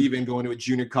up leaving, going to a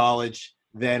junior college,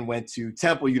 then went to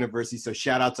Temple University. So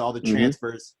shout out to all the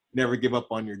transfers. Never give up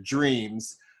on your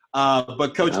dreams.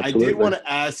 But Coach, absolutely. I did want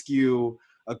to ask you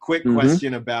a quick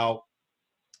question about,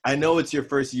 I know it's your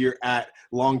first year at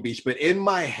Long Beach, but in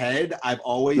my head, I've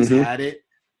always had it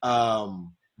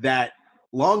that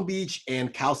Long Beach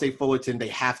and Cal State Fullerton, they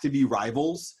have to be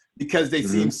rivals because they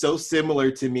seem so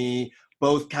similar to me,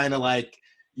 both kind of like,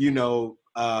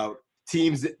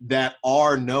 teams that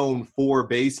are known for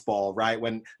baseball, right?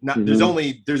 When there's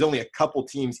only a couple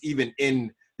teams even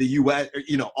in the U.S.,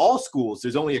 all schools,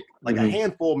 there's only a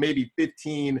handful, maybe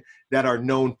 15 that are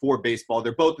known for baseball.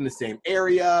 They're both in the same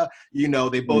area.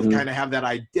 They both kind of have that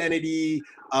identity.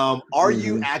 Are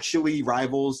you actually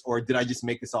rivals, or did I just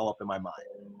make this all up in my mind?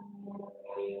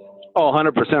 Oh,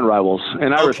 100% rivals.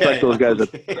 And I respect those guys.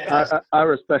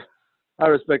 I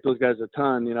respect those guys a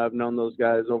ton. I've known those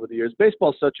guys over the years.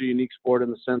 Baseball's such a unique sport in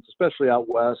the sense, especially out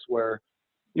west, where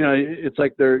it's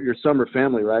like they're your summer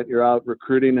family, right? You're out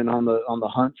recruiting and on the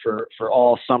hunt for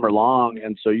all summer long,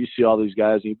 and so you see all these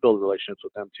guys and you build relationships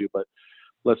with them too. But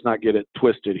let's not get it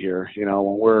twisted here.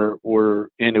 When we're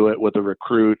into it with a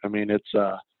recruit, I mean it's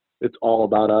all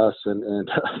about us and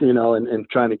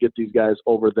trying to get these guys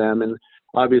over them. And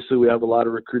obviously we have a lot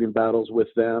of recruiting battles with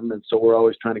them, and so we're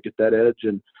always trying to get that edge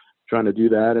and trying to do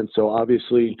that. And so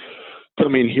obviously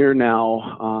coming here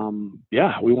now,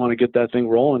 we want to get that thing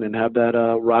rolling and have that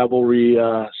rivalry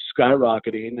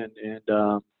skyrocketing.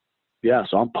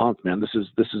 So I'm pumped, man. This is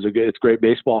it's great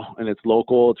baseball, and it's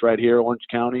local. It's right here, Orange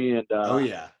County. And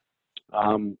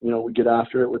we get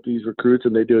after it with these recruits,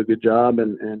 and they do a good job,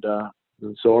 and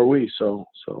so are we. So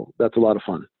that's a lot of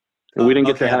fun. And we didn't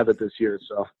get to have it this year,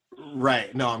 so.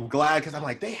 Right. No, I'm glad, because I'm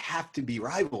like, they have to be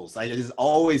rivals. I just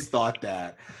always thought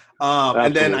that.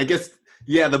 And then I guess,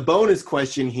 the bonus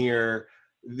question here,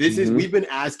 this is, we've been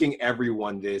asking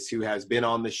everyone this who has been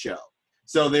on the show.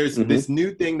 So there's this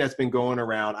new thing that's been going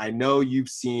around. I know you've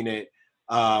seen it,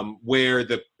 where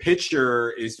the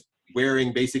pitcher is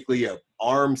wearing basically an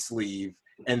arm sleeve,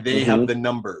 and they have the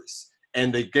numbers.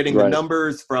 And they're getting the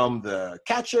numbers from the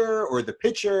catcher or the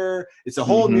pitcher. It's a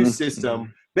whole new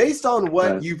system. Based on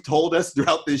what you've told us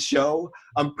throughout this show,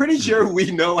 I'm pretty sure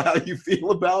we know how you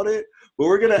feel about it, but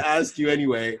we're going to ask you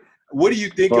anyway. What do you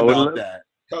think about that?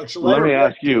 Coach, let me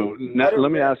ask you,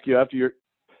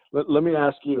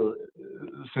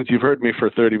 since you've heard me for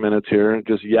 30 minutes here and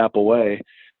just yap away,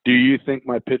 do you think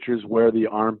my pitchers wear the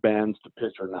armbands to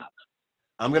pitch or not?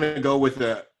 I'm going to go with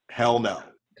a hell no.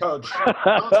 Coach,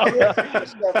 I'm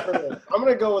going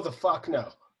to go with a fuck no.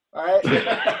 All right.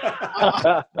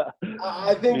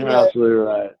 I think you're that absolutely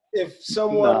right. If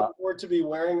someone were to be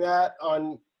wearing that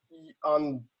on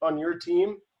your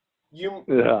team, you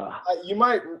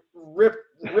might rip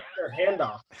their hand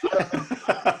off.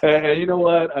 And you know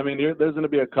what? I mean, there's going to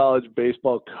be a college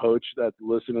baseball coach that's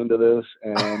listening to this,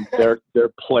 and their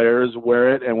players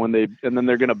wear it, and then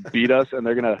they're going to beat us, and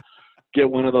they're going to get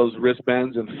one of those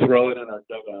wristbands and throw it in our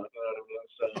dugout.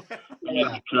 So we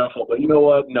gotta be careful. But you know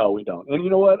what? No, we don't. And you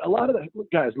know what? A lot of the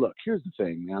guys, look, here's the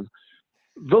thing, man.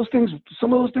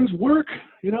 Some of those things work.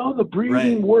 The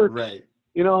breathing works. Right.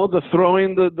 The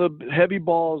throwing the heavy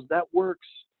balls, that works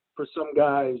for some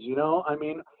guys. I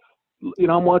mean,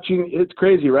 I'm watching. It's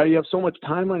crazy, right? You have so much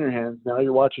time on your hands now.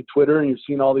 You're watching Twitter and you've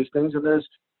seen all these things, and there's,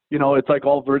 it's like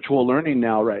all virtual learning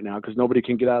right now because nobody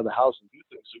can get out of the house and do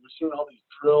things. So we're seeing all these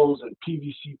drills and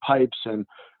PVC pipes and,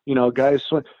 guys.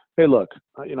 Hey, look,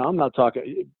 I'm not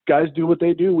talking. Guys do what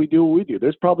they do. We do what we do.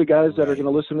 There's probably guys that are going to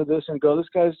listen to this and go, "This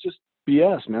guy's just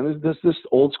BS, man. This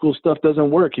old school stuff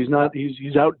doesn't work. He's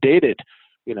outdated,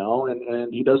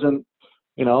 and he doesn't,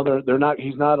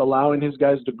 he's not allowing his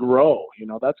guys to grow.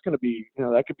 That's going to be,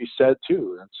 that could be said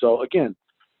too. And so again,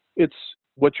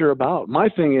 what you're about. My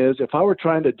thing is, if I were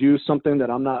trying to do something that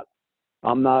I'm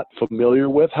not familiar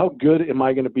with, how good am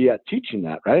I going to be at teaching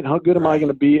that, right? How good am I going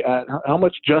to be at, how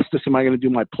much justice am I going to do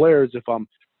my players if I'm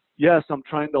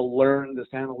trying to learn this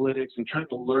analytics and trying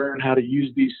to learn how to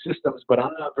use these systems, but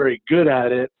I'm not very good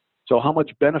at it. So how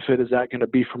much benefit is that going to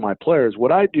be for my players?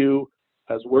 What I do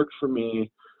has worked for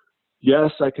me.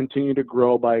 Yes, I continue to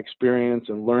grow by experience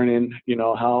and learning,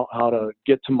 how to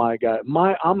get to my guy.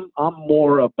 I'm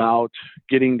more about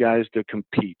getting guys to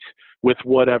compete with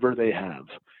whatever they have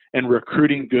and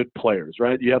recruiting good players,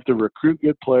 right? You have to recruit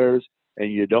good players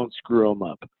and you don't screw them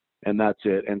up, and that's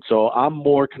it. And so I'm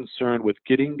more concerned with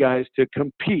getting guys to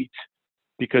compete,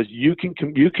 because you can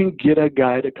get a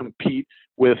guy to compete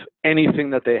with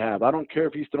anything that they have. I don't care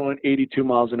if he's throwing 82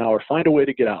 miles an hour. Find a way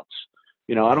to get outs.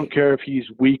 I don't care if he's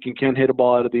weak and can't hit a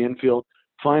ball out of the infield.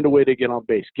 Find a way to get on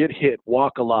base, get hit,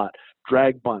 walk a lot,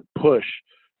 drag bunt, push,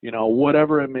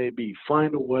 whatever it may be.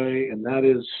 Find a way, and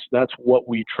that's what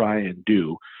we try and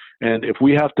do. And if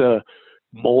we have to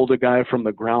mold a guy from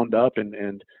the ground up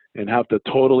and have to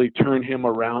totally turn him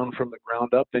around from the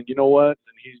ground up, then you know what?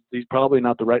 He's probably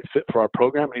not the right fit for our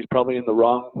program, and he's probably in the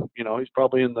wrong, he's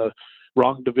probably in the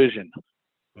wrong division.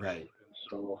 Right.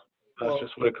 So that's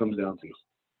just what it comes down to.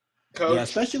 Coach. Yeah,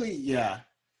 especially, yeah.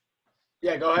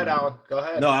 Yeah, go ahead, Alan. Go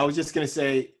ahead. No, I was just going to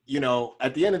say,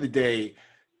 at the end of the day,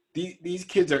 these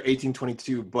kids are 18,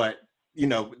 22, but,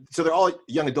 so they're all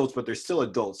young adults, but they're still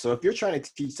adults. So if you're trying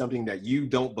to teach something that you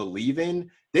don't believe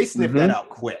in, they sniff that out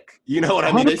quick. You know what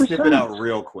I mean? 100%. They sniff it out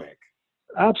real quick.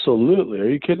 Absolutely. Are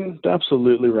you kidding?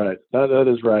 Absolutely right. That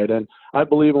is right. And I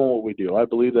believe in what we do. I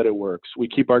believe that it works. We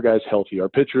keep our guys healthy. Our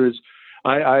pitchers,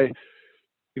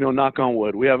 knock on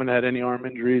wood, we haven't had any arm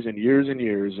injuries in years and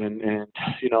years. And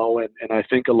I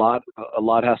think a lot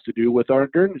has to do with our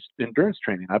endurance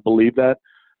training. I believe that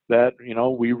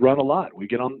we run a lot. We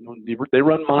get on, they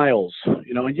run miles,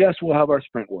 and yes, we'll have our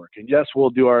sprint work, and yes, we'll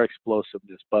do our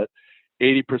explosiveness, but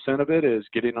 80% of it is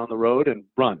getting on the road and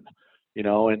run,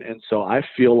 and so I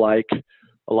feel like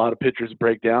a lot of pitchers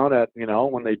break down at,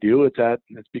 when they do,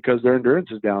 it's because their endurance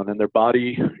is down and their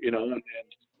body,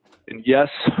 and yes,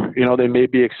 they may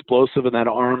be explosive and that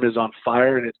arm is on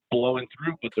fire and it's blowing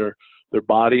through, but their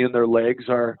body and their legs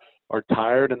are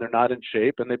tired and they're not in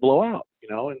shape and they blow out,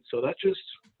 and so that's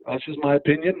just my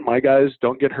opinion. My guys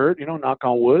don't get hurt, knock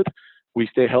on wood. We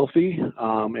stay healthy,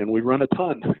 and we run a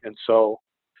ton. And so,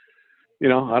 I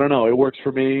don't know, it works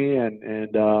for me,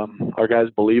 and our guys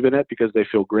believe in it because they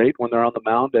feel great when they're on the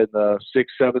mound in the 6th,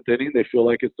 7th inning. They feel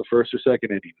like it's the 1st or 2nd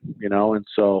inning, and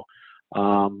so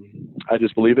I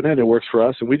just believe in it. It works for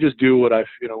us, and we just do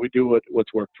we do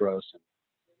what's worked for us,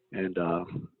 and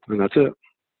that's it.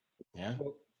 Yeah.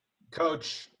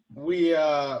 Coach,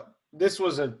 this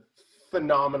was a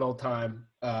phenomenal time.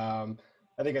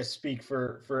 I think I speak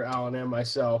for Alan and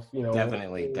myself.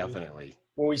 Definitely.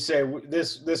 When we say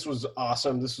this was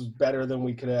awesome, this was better than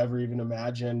we could ever even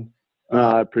imagine.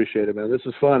 I appreciate it, man. This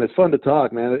is fun. It's fun to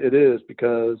talk, man. It is,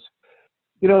 because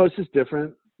it's just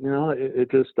different.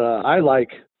 It just I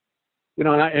like.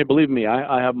 And believe me,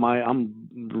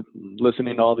 I'm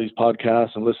listening to all these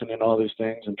podcasts and listening to all these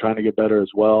things and trying to get better as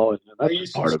well. And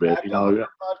that's part of it,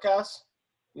 Podcasts?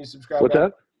 You subscribe? What's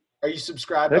that? Are you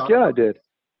subscribed? Heck yeah, I did.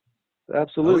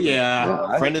 Absolutely. Oh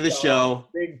yeah, friend of the show.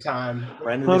 Big time.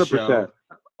 Friend of the show.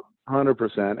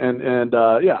 100%.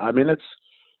 And yeah, I mean,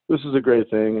 this is a great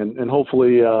thing. And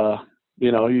hopefully,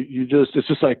 you just, it's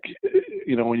just like,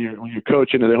 when you're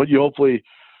coaching, and you hopefully,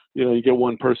 you get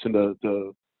one person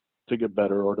to get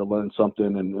better or to learn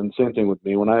something. And same thing with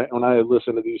me. When I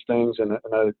listen to these things and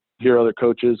I hear other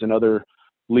coaches and other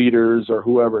leaders or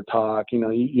whoever talk,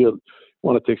 you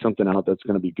want to take something out that's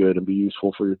going to be good and be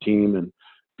useful for your team and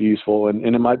be useful. And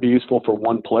it might be useful for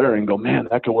one player and go, man,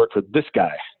 that could work for this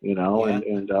guy, or it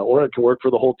can work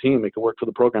for the whole team. It can work for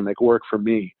the program. It can work for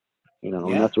me,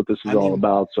 and that's what this is all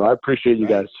about. So I appreciate you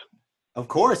guys. Of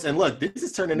course. And look, this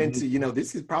is turning into,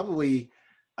 this is probably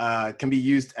can be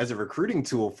used as a recruiting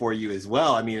tool for you as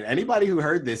well. I mean, anybody who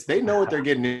heard this, they know what they're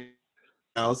getting in.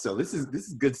 So this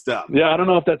is good stuff. Yeah, I don't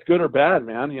know if that's good or bad,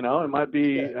 man. It might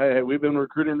be, hey, we've been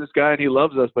recruiting this guy and he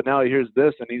loves us, but now he hears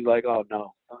this and he's like, oh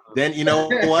no. Then you know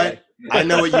what? I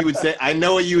know what you would say. I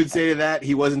know what you would say to that.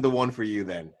 He wasn't the one for you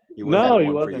then. He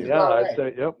wasn't. Yeah, I'd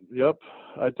say, yep.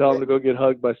 I'd tell him to go get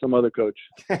hugged by some other coach.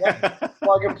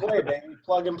 Plug and play, baby.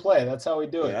 Plug and play. That's how we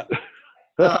do it.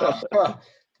 Yeah.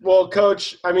 Well,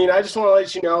 Coach, I mean, I just want to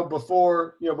let you know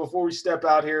before we step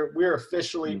out here, we're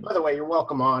officially. By the way, you're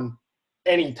welcome on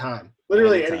anytime.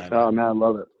 Literally anytime. Oh man, I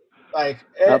love it. Like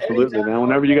Absolutely, anytime- man.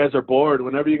 Whenever you guys are bored,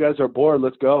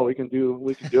 let's go. We can do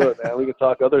it, man. We can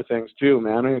talk other things too,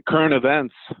 man. I mean, current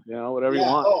events, whatever you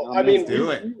want. Oh, I mean,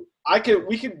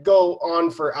 we could go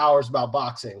on for hours about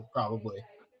boxing, probably.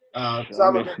 'Cause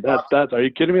I'm a big boxer. Are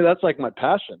you kidding me? That's like my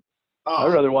passion. Oh,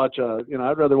 I'd rather watch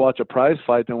a prize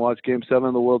fight than watch Game 7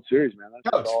 of the World Series, man.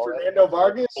 That's Coach, all Fernando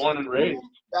Vargas, born and raised.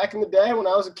 back in the day when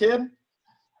I was a kid,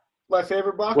 my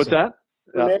favorite boxer. What's that?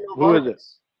 Fernando Who is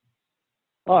Vargas. it?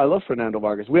 Oh, I love Fernando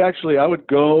Vargas. I would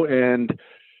go and,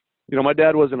 my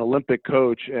dad was an Olympic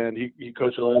coach, and he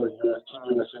coached a lot of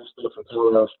USA stuff in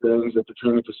Colorado Springs at the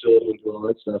training facility and doing all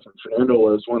that stuff. And Fernando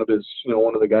was one of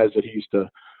the guys that he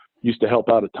used to help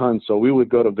out a ton. So we would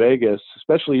go to Vegas,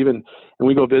 and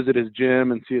we go visit his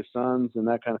gym and see his sons and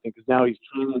that kind of thing. Because now he's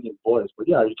training his boys. But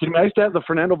yeah, are you kidding me? I used to have the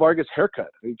Fernando Vargas haircut.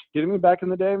 Are you kidding me? Back in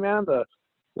the day, man, the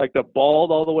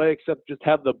bald all the way, except just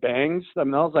have the bangs. I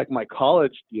mean, that was like my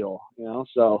college deal,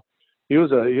 So he was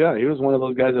one of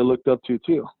those guys I looked up to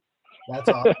too. That's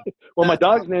awesome. Well, my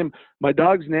dog's name. I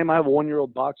have a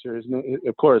 1-year-old boxer. His name,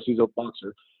 of course, he's a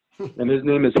boxer, and his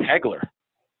name is Hagler.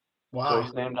 Wow. So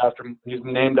he's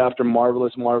named after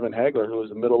Marvelous Marvin Hagler, who was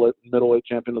a middleweight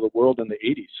champion of the world in the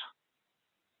 80s.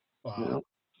 Wow.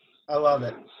 I love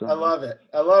it. I love it.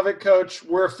 I love it, Coach.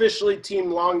 We're officially Team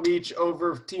Long Beach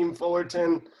over Team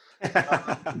Fullerton.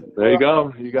 There you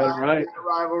go. You got it right.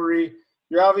 Rivalry.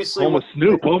 You're obviously home of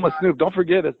Snoop. Don't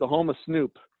forget, it's the home of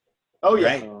Snoop. Oh yeah.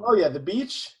 Right. Oh yeah. The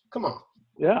beach. Come on.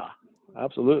 Yeah,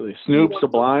 absolutely. Snoop,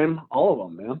 Sublime, all of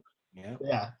them, man.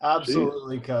 Yeah,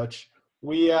 absolutely, Jeez. Coach.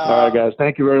 All right, guys.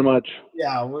 Thank you very much.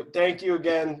 Yeah. Thank you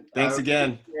again. Thanks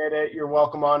again. Appreciate it. You're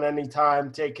welcome on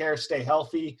anytime. Take care. Stay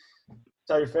healthy.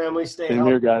 Tell your family stay Same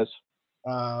healthy. here, guys.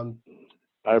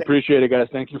 I appreciate it, guys.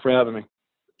 Thank you for having me.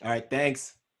 All right.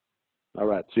 Thanks. All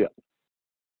right. See ya.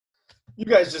 You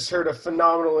guys just heard a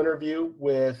phenomenal interview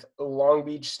with Long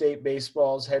Beach State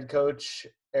Baseball's head coach,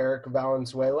 Eric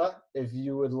Valenzuela. If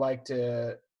you would like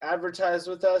to advertise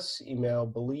with us, email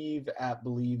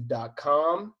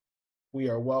believe@believe.com. We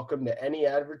are welcome to any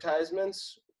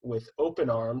advertisements with open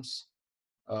arms.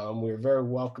 We're a very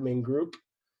welcoming group.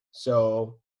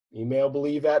 So email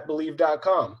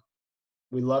believe@believe.com.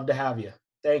 We'd love to have you.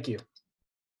 Thank you.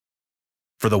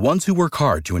 For the ones who work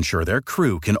hard to ensure their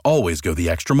crew can always go the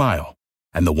extra mile,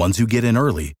 and the ones who get in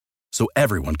early so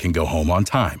everyone can go home on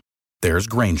time, there's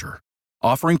Grainger,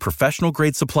 offering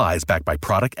professional-grade supplies backed by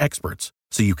product experts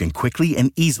so you can quickly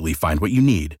and easily find what you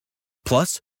need.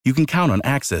 Plus, you can count on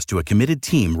access to a committed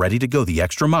team ready to go the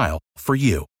extra mile for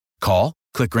you. Call,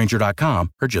 click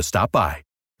Grainger.com, or just stop by.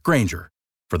 Grainger,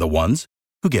 for the ones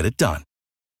who get it done.